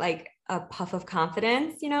me like a puff of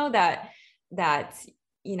confidence, that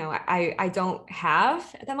I don't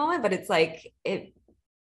have at the moment, but it's like,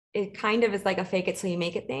 it kind of is like a fake it till you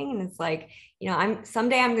make it thing. And it's like,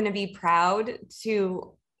 someday I'm going to be proud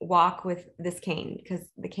to walk with this cane because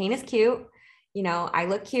the cane is cute. I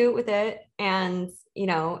look cute with it. And,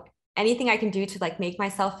 anything I can do to like make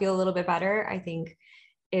myself feel a little bit better, I think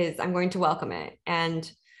I'm going to welcome it. And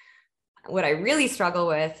what I really struggle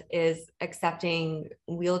with is accepting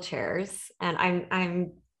wheelchairs.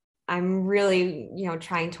 And I'm really,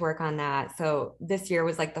 trying to work on that. So this year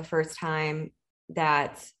was like the first time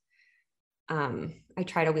that I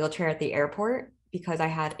tried a wheelchair at the airport because I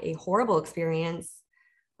had a horrible experience.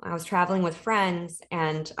 I was traveling with friends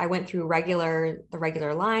and I went through the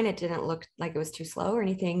regular line. It didn't look like it was too slow or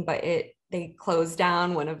anything, but they closed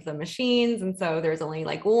down one of the machines. And so there's only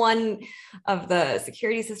like one of the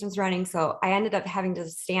security systems running. So I ended up having to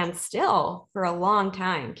stand still for a long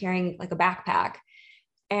time carrying like a backpack.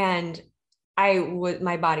 And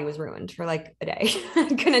my body was ruined for like a day.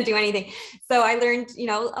 I couldn't do anything. So I learned,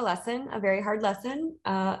 a very hard lesson,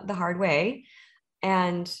 the hard way.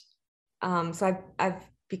 And so I've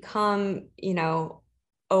become,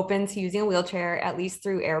 open to using a wheelchair, at least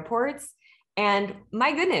through airports. And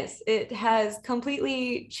my goodness, it has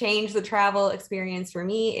completely changed the travel experience for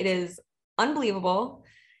me. It is unbelievable.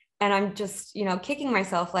 And I'm just, kicking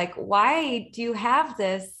myself, like, why do you have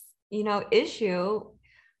this, issue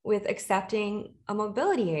with accepting a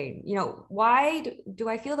mobility aid? Why do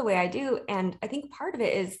I feel the way I do? And I think part of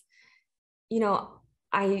it is,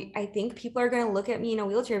 I think people are going to look at me in a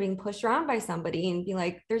wheelchair being pushed around by somebody and be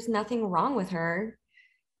like, there's nothing wrong with her,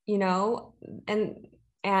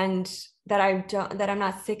 and that I'm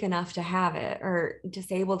not sick enough to have it or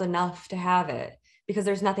disabled enough to have it because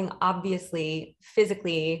there's nothing obviously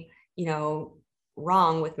physically,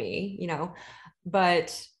 wrong with me,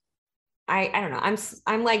 but I don't know.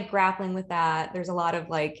 I'm like grappling with that. There's a lot of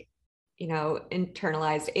like,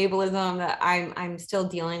 internalized ableism that I'm still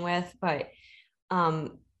dealing with, but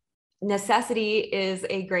necessity is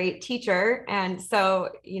a great teacher. And so,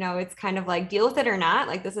 it's kind of like deal with it or not,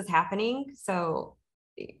 like this is happening. So,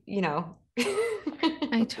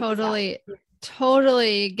 I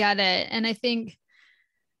totally get it. And I think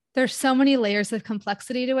there's so many layers of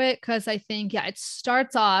complexity to it. Cause I think, it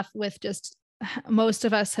starts off with just most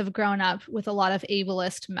of us have grown up with a lot of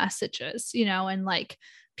ableist messages, and like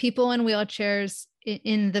people in wheelchairs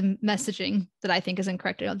in the messaging that I think is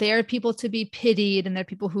incorrect. They are people to be pitied, and they're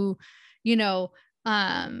people who,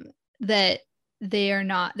 that they are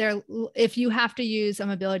not there. If you have to use a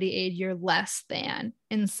mobility aid, you're less than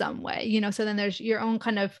in some way, so then there's your own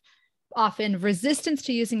kind of often resistance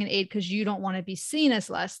to using an aid because you don't want to be seen as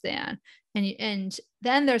less than. And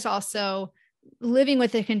then there's also living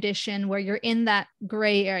with a condition where you're in that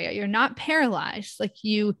gray area. You're not paralyzed, like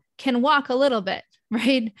you can walk a little bit,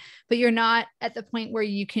 right? But you're not at the point where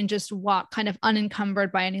you can just walk kind of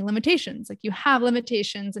unencumbered by any limitations. Like you have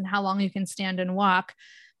limitations in how long you can stand and walk.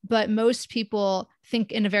 But most people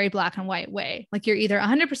think in a very black and white way. Like you're either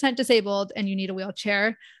 100% disabled and you need a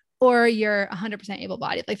wheelchair, or you're 100%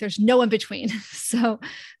 able-bodied. Like there's no in between. So,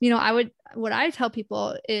 what I tell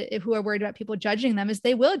people who are worried about people judging them is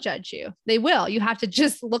they will judge you. They will. You have to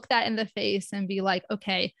just look that in the face and be like,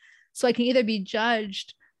 okay, so I can either be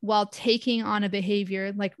judged while taking on a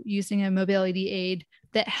behavior like using a mobility aid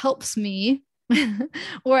that helps me,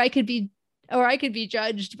 or I could be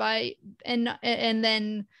judged by and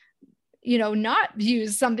then not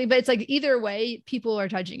use something. But it's like either way, people are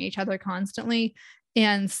judging each other constantly.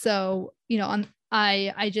 And so,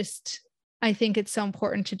 I think it's so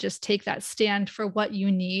important to just take that stand for what you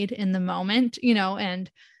need in the moment, and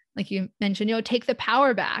like you mentioned, take the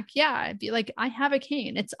power back. Yeah. Be like, I have a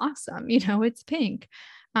cane. It's awesome. It's pink.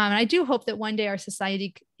 And I do hope that one day our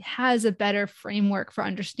society has a better framework for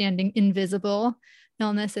understanding invisible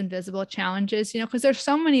illness, invisible challenges, because there's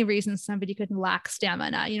so many reasons somebody could lack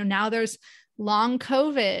stamina. Now there's long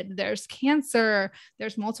COVID, there's cancer,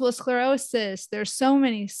 there's multiple sclerosis. There's so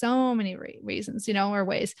many reasons, or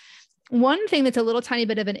ways. One thing that's a little tiny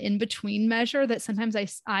bit of an in-between measure that sometimes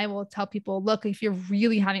I will tell people, look, if you're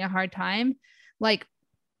really having a hard time, like,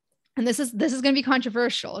 and this is going to be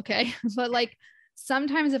controversial. Okay. But like,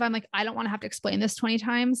 sometimes if I'm like, I don't want to have to explain this 20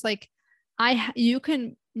 times, like you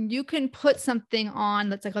can put something on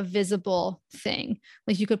that's like a visible thing.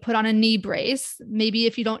 Like you could put on a knee brace, maybe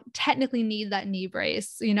if you don't technically need that knee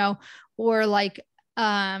brace, or like,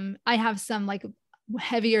 I have some like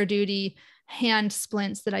heavier duty hand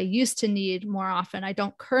splints that I used to need more often. I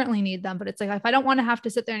don't currently need them, but it's like, if I don't want to have to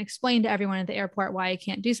sit there and explain to everyone at the airport why I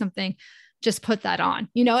can't do something, just put that on.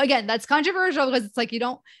 Again, that's controversial because it's like, you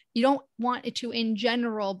don't want it to in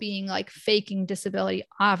general being like faking disability,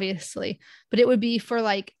 obviously, but it would be for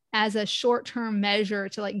like, as a short-term measure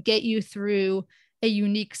to like get you through a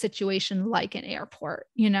unique situation, like an airport,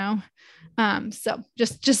 so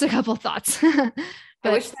just a couple thoughts.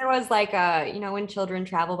 I wish there was like when children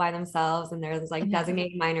travel by themselves and there's like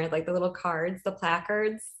designated minor, like the little cards, the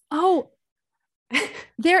placards. Oh,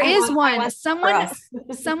 there is one.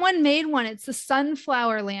 Someone made one. It's the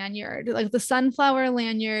sunflower lanyard. Like the sunflower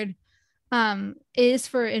lanyard is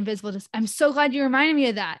for invisible. I'm so glad you reminded me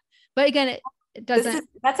of that. But again, it doesn't.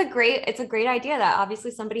 It's a great idea that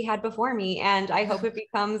obviously somebody had before me, and I hope it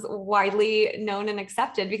becomes widely known and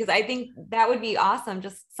accepted, because I think that would be awesome.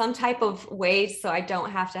 Just some type of way so I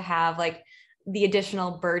don't have to have like the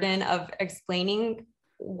additional burden of explaining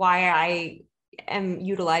why I am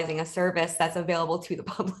utilizing a service that's available to the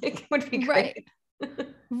public would be great.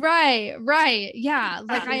 Right. Yeah.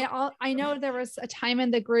 Like I know there was a time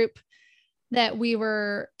in the group that we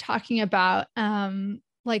were talking about,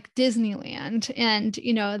 like Disneyland, and,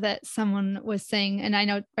 that someone was saying, and I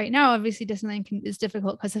know right now, obviously Disneyland is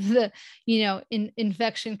difficult because of the,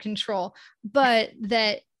 infection control, but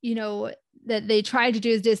that, that they tried to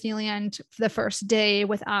do as Disneyland the first day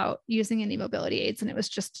without using any mobility aids. And it was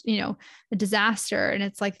just, a disaster. And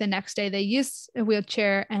it's like the next day they used a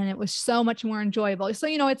wheelchair and it was so much more enjoyable. So,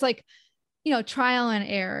 it's like, trial and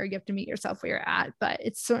error. You have to meet yourself where you're at, but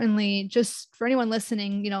it's certainly just for anyone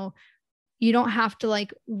listening, you don't have to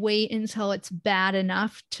like wait until it's bad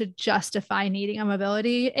enough to justify needing a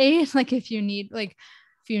mobility aid. Like if you need it,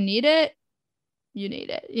 you need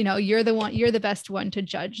it. You're the best one to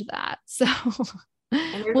judge that. So,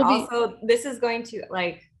 and there's this is going to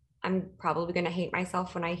like, I'm probably going to hate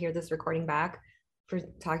myself when I hear this recording back for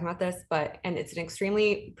talking about this, and it's an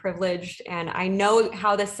extremely privileged, and I know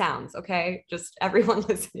how this sounds. Okay. Just everyone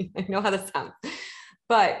listening, I know how this sounds,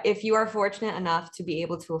 but if you are fortunate enough to be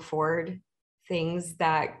able to afford things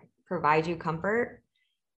that provide you comfort,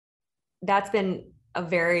 that's been a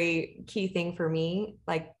very key thing for me.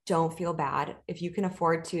 Like, don't feel bad. If you can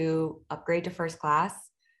afford to upgrade to first class,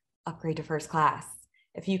 upgrade to first class.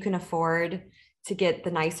 If you can afford to get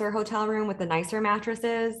the nicer hotel room with the nicer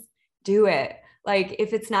mattresses, do it. Like,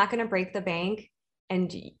 if it's not going to break the bank,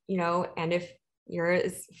 and and if you're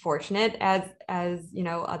as fortunate as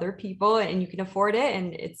other people, and you can afford it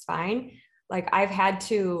and it's fine. Like, I've had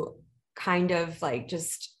to kind of like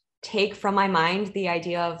just take from my mind the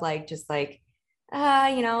idea of like just like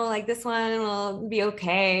like this one will be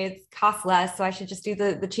okay, it costs less, so I should just do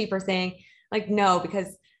the cheaper thing. Like, no,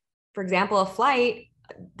 because for example, a flight,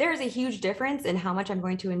 there's a huge difference in how much I'm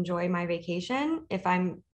going to enjoy my vacation if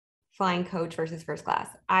I'm flying coach versus first class.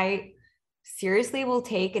 I seriously will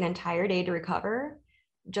take an entire day to recover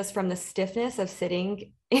just from the stiffness of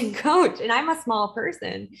sitting in coach. And I'm a small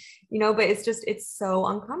person, but it's so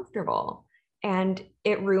uncomfortable and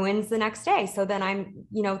it ruins the next day. So then I'm,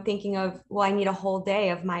 thinking of, well, I need a whole day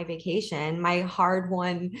of my vacation, my hard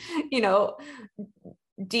won,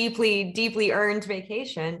 deeply, deeply earned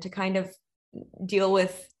vacation to kind of deal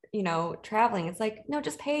with, traveling. It's like, no,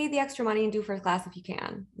 just pay the extra money and do first class if you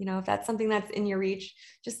can. If that's something that's in your reach,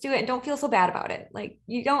 just do it and don't feel so bad about it. Like,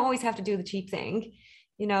 you don't always have to do the cheap thing,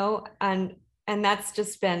 and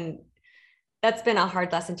that's been a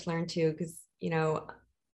hard lesson to learn too, because,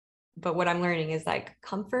 but what I'm learning is like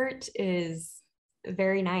comfort is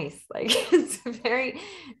very nice. Like, it's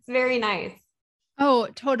very nice. Oh,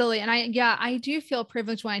 totally. And I do feel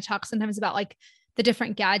privileged when I talk sometimes about like the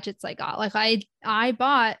different gadgets I got. Like I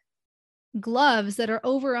bought gloves that are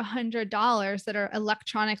over $100 that are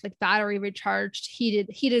electronic, like battery recharged,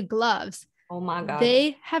 heated gloves. Oh my God.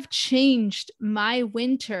 They have changed my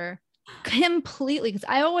winter completely. Cause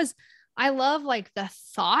I love like the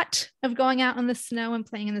thought of going out in the snow and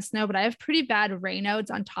playing in the snow, but I have pretty bad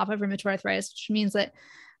Raynaud's on top of rheumatoid arthritis, which means that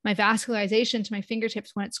my vascularization to my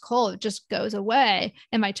fingertips when it's cold just goes away,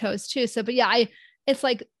 and my toes too. So, but yeah, it's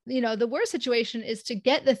like, the worst situation is to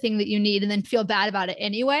get the thing that you need and then feel bad about it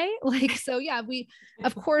anyway. Like, so yeah,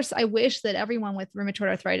 of course, I wish that everyone with rheumatoid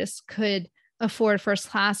arthritis could afford first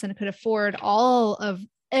class and could afford all of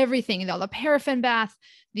everything, the paraffin bath,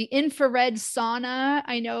 the infrared sauna.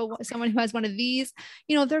 I know someone who has one of these.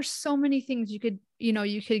 There's so many things you could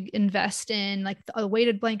invest in, like the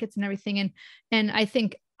weighted blankets and everything. And I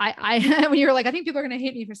think I when you're like, I think people are going to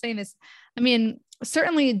hate me for saying this. I mean,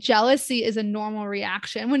 certainly jealousy is a normal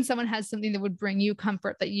reaction when someone has something that would bring you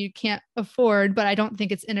comfort that you can't afford, but I don't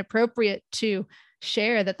think it's inappropriate to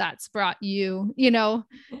share that that's brought you,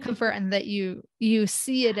 comfort, and that you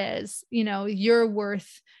see it as, you're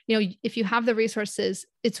worth, if you have the resources,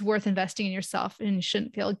 it's worth investing in yourself, and you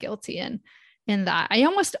shouldn't feel guilty in that.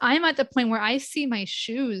 I'm at the point where I see my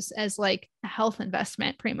shoes as like a health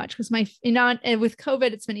investment pretty much. Cause and with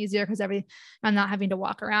COVID, it's been easier because I'm not having to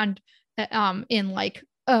walk around in like,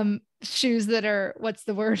 shoes that are, what's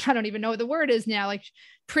the word? I don't even know what the word is now, like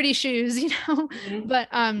pretty shoes, Mm-hmm.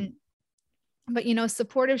 but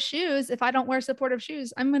supportive shoes, if I don't wear supportive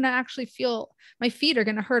shoes, I'm going to actually feel my feet are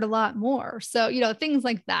going to hurt a lot more. So, things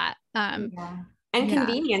like that. Yeah. And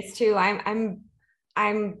convenience too.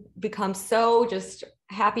 I'm become so just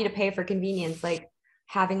happy to pay for convenience. Like,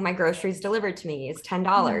 having my groceries delivered to me is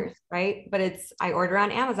 $10, right? But I order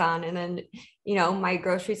on Amazon, and then, my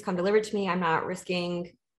groceries come delivered to me. I'm not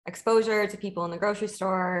risking exposure to people in the grocery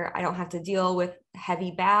store. I don't have to deal with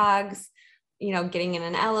heavy bags, getting in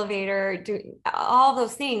an elevator, doing all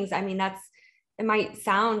those things. I mean, it might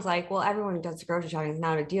sound like, well, everyone who does grocery shopping is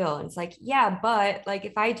not a deal. And it's like, yeah, but like,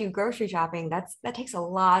 if I do grocery shopping, that takes a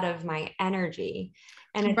lot of my energy,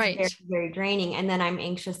 and it's right. very, very draining. And then I'm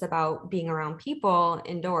anxious about being around people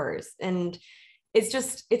indoors, and it's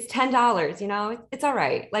 $10, it's all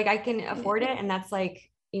right. Like, I can afford it. And that's like,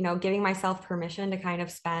 giving myself permission to kind of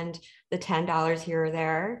spend the $10 here or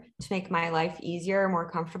there to make my life easier, more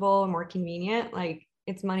comfortable, more convenient. Like,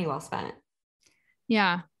 it's money well spent.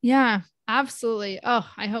 Yeah. Yeah, absolutely. Oh,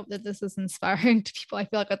 I hope that this is inspiring to people. I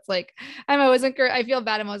feel like it's like, I feel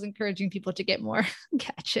bad. I'm always encouraging people to get more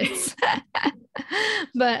gadgets,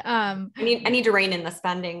 but, I need to rein in the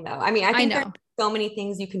spending though. I mean, I think I know there's so many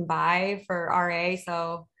things you can buy for RA.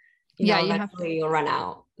 So, eventually you'll run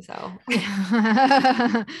out. So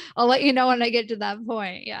I'll let you know when I get to that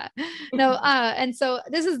point. Yeah. No. And so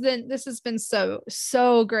this has been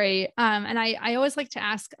so great. And I always like to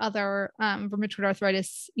ask other, rheumatoid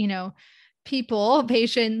arthritis,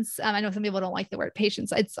 patients. I know some people don't like the word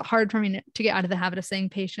patients. It's hard for me to get out of the habit of saying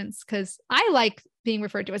patients, because I like being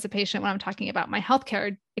referred to as a patient when I'm talking about my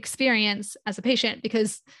healthcare experience as a patient,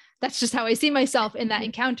 because that's just how I see myself in that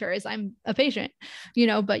encounter is I'm a patient,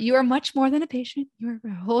 but you are much more than a patient. You're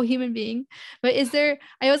a whole human being. But I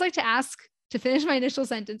always like to ask, to finish my initial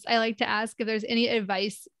sentence, I like to ask if there's any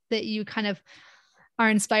advice that you kind of are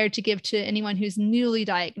inspired to give to anyone who's newly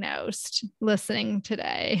diagnosed listening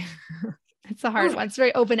today. It's a hard one. It's a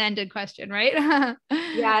very open-ended question, right?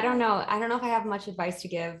 Yeah, I don't know. I don't know if I have much advice to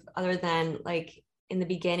give other than like in the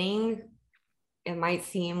beginning, it might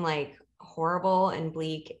seem like horrible and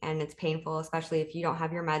bleak and it's painful, especially if you don't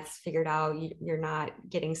have your meds figured out. You're not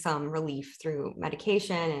getting some relief through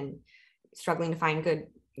medication and struggling to find good,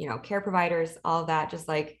 care providers, all of that. Just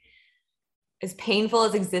like as painful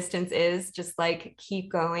as existence is, just like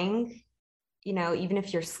keep going. Even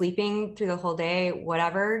if you're sleeping through the whole day,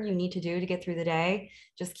 whatever you need to do to get through the day,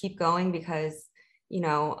 just keep going because,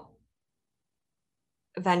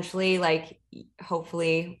 eventually, like,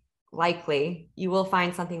 hopefully, likely, you will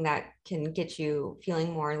find something that can get you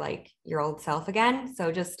feeling more like your old self again.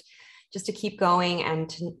 So just to keep going and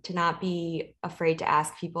to not be afraid to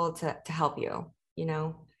ask people to help you,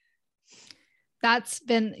 That's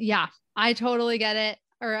been, yeah, I totally get it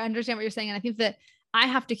or understand what you're saying. And I think that I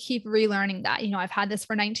have to keep relearning that, I've had this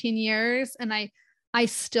for 19 years and I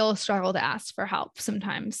still struggle to ask for help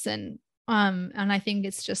sometimes. And I think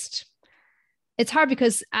it's hard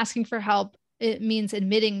because asking for help, it means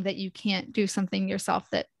admitting that you can't do something yourself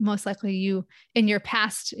that most likely you in your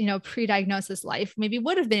past, pre-diagnosis life maybe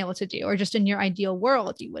would have been able to do, or just in your ideal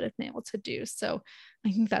world, you would have been able to do. So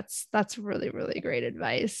I think that's really, really great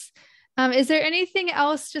advice. Is there anything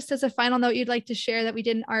else just as a final note you'd like to share that we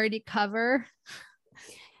didn't already cover?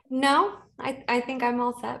 No, I think I'm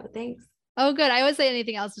all set, but thanks. Oh, good. I always say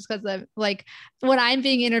anything else just because I'm like, when I'm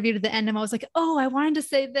being interviewed at the end, I'm always like, oh, I wanted to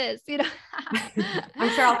say this, I'm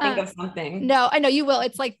sure I'll think of something. No, I know you will.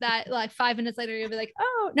 It's like that, like 5 minutes later, you'll be like,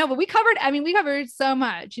 oh, no, but we covered so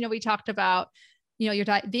much. We talked about, you're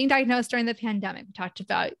being diagnosed during the pandemic. We talked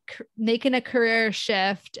about making a career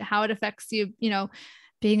shift, how it affects you,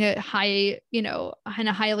 being a high, in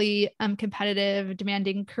a highly competitive,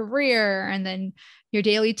 demanding career, and then your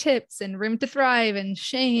daily tips and room to thrive and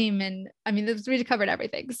shame. And we covered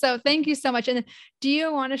everything. So thank you so much. And do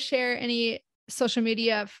you want to share any social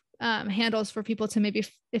media handles for people to maybe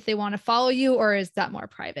if they want to follow you, or is that more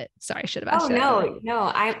private? Sorry, I should have asked. Oh,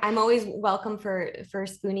 no. I'm always welcome for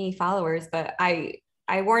Spoonie followers, but I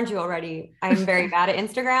warned you already. I'm very bad at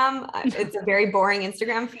Instagram. It's a very boring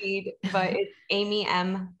Instagram feed, but it's Amy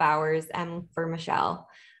M. Bowers, M for Michelle.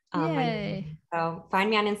 So find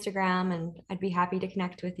me on Instagram and I'd be happy to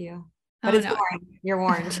connect with you. But it's boring. You're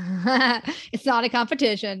warned. It's not a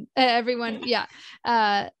competition. Everyone. Yeah.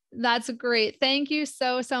 That's great. Thank you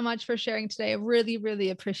so much for sharing today. I really, really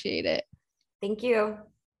appreciate it. Thank you.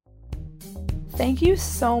 Thank you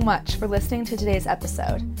so much for listening to today's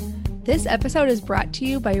episode. This episode is brought to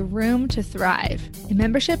you by Room to Thrive, a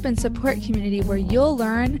membership and support community where you'll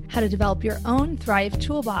learn how to develop your own Thrive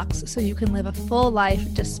toolbox so you can live a full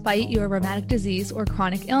life despite your rheumatic disease or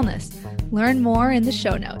chronic illness. Learn more in the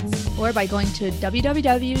show notes or by going to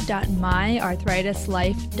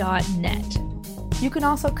www.myarthritislife.net. You can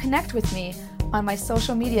also connect with me on my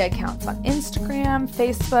social media accounts on Instagram,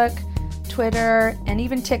 Facebook, Twitter, and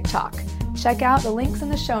even TikTok. Check out the links in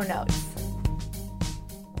the show notes.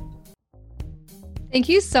 Thank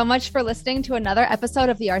you so much for listening to another episode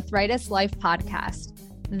of the Arthritis Life podcast.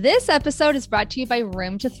 This episode is brought to you by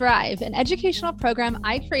Room to Thrive, an educational program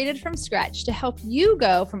I created from scratch to help you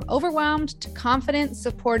go from overwhelmed to confident,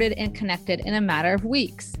 supported, and connected in a matter of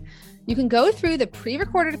weeks. You can go through the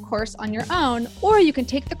pre-recorded course on your own, or you can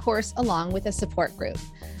take the course along with a support group.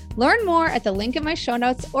 Learn more at the link in my show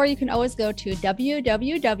notes, or you can always go to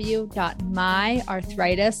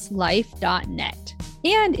www.myarthritislife.net.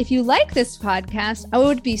 And if you like this podcast, I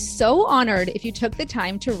would be so honored if you took the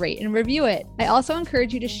time to rate and review it. I also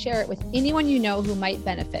encourage you to share it with anyone you know who might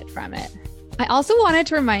benefit from it. I also wanted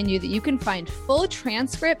to remind you that you can find full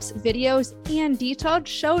transcripts, videos, and detailed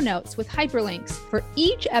show notes with hyperlinks for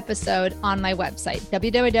each episode on my website,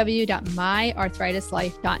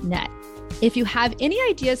 www.myarthritislife.net. If you have any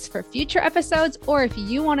ideas for future episodes, or if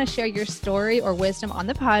you want to share your story or wisdom on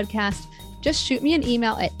the podcast, just shoot me an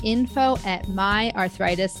email at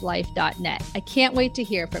info@myarthritislife.net. I can't wait to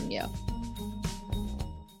hear from you.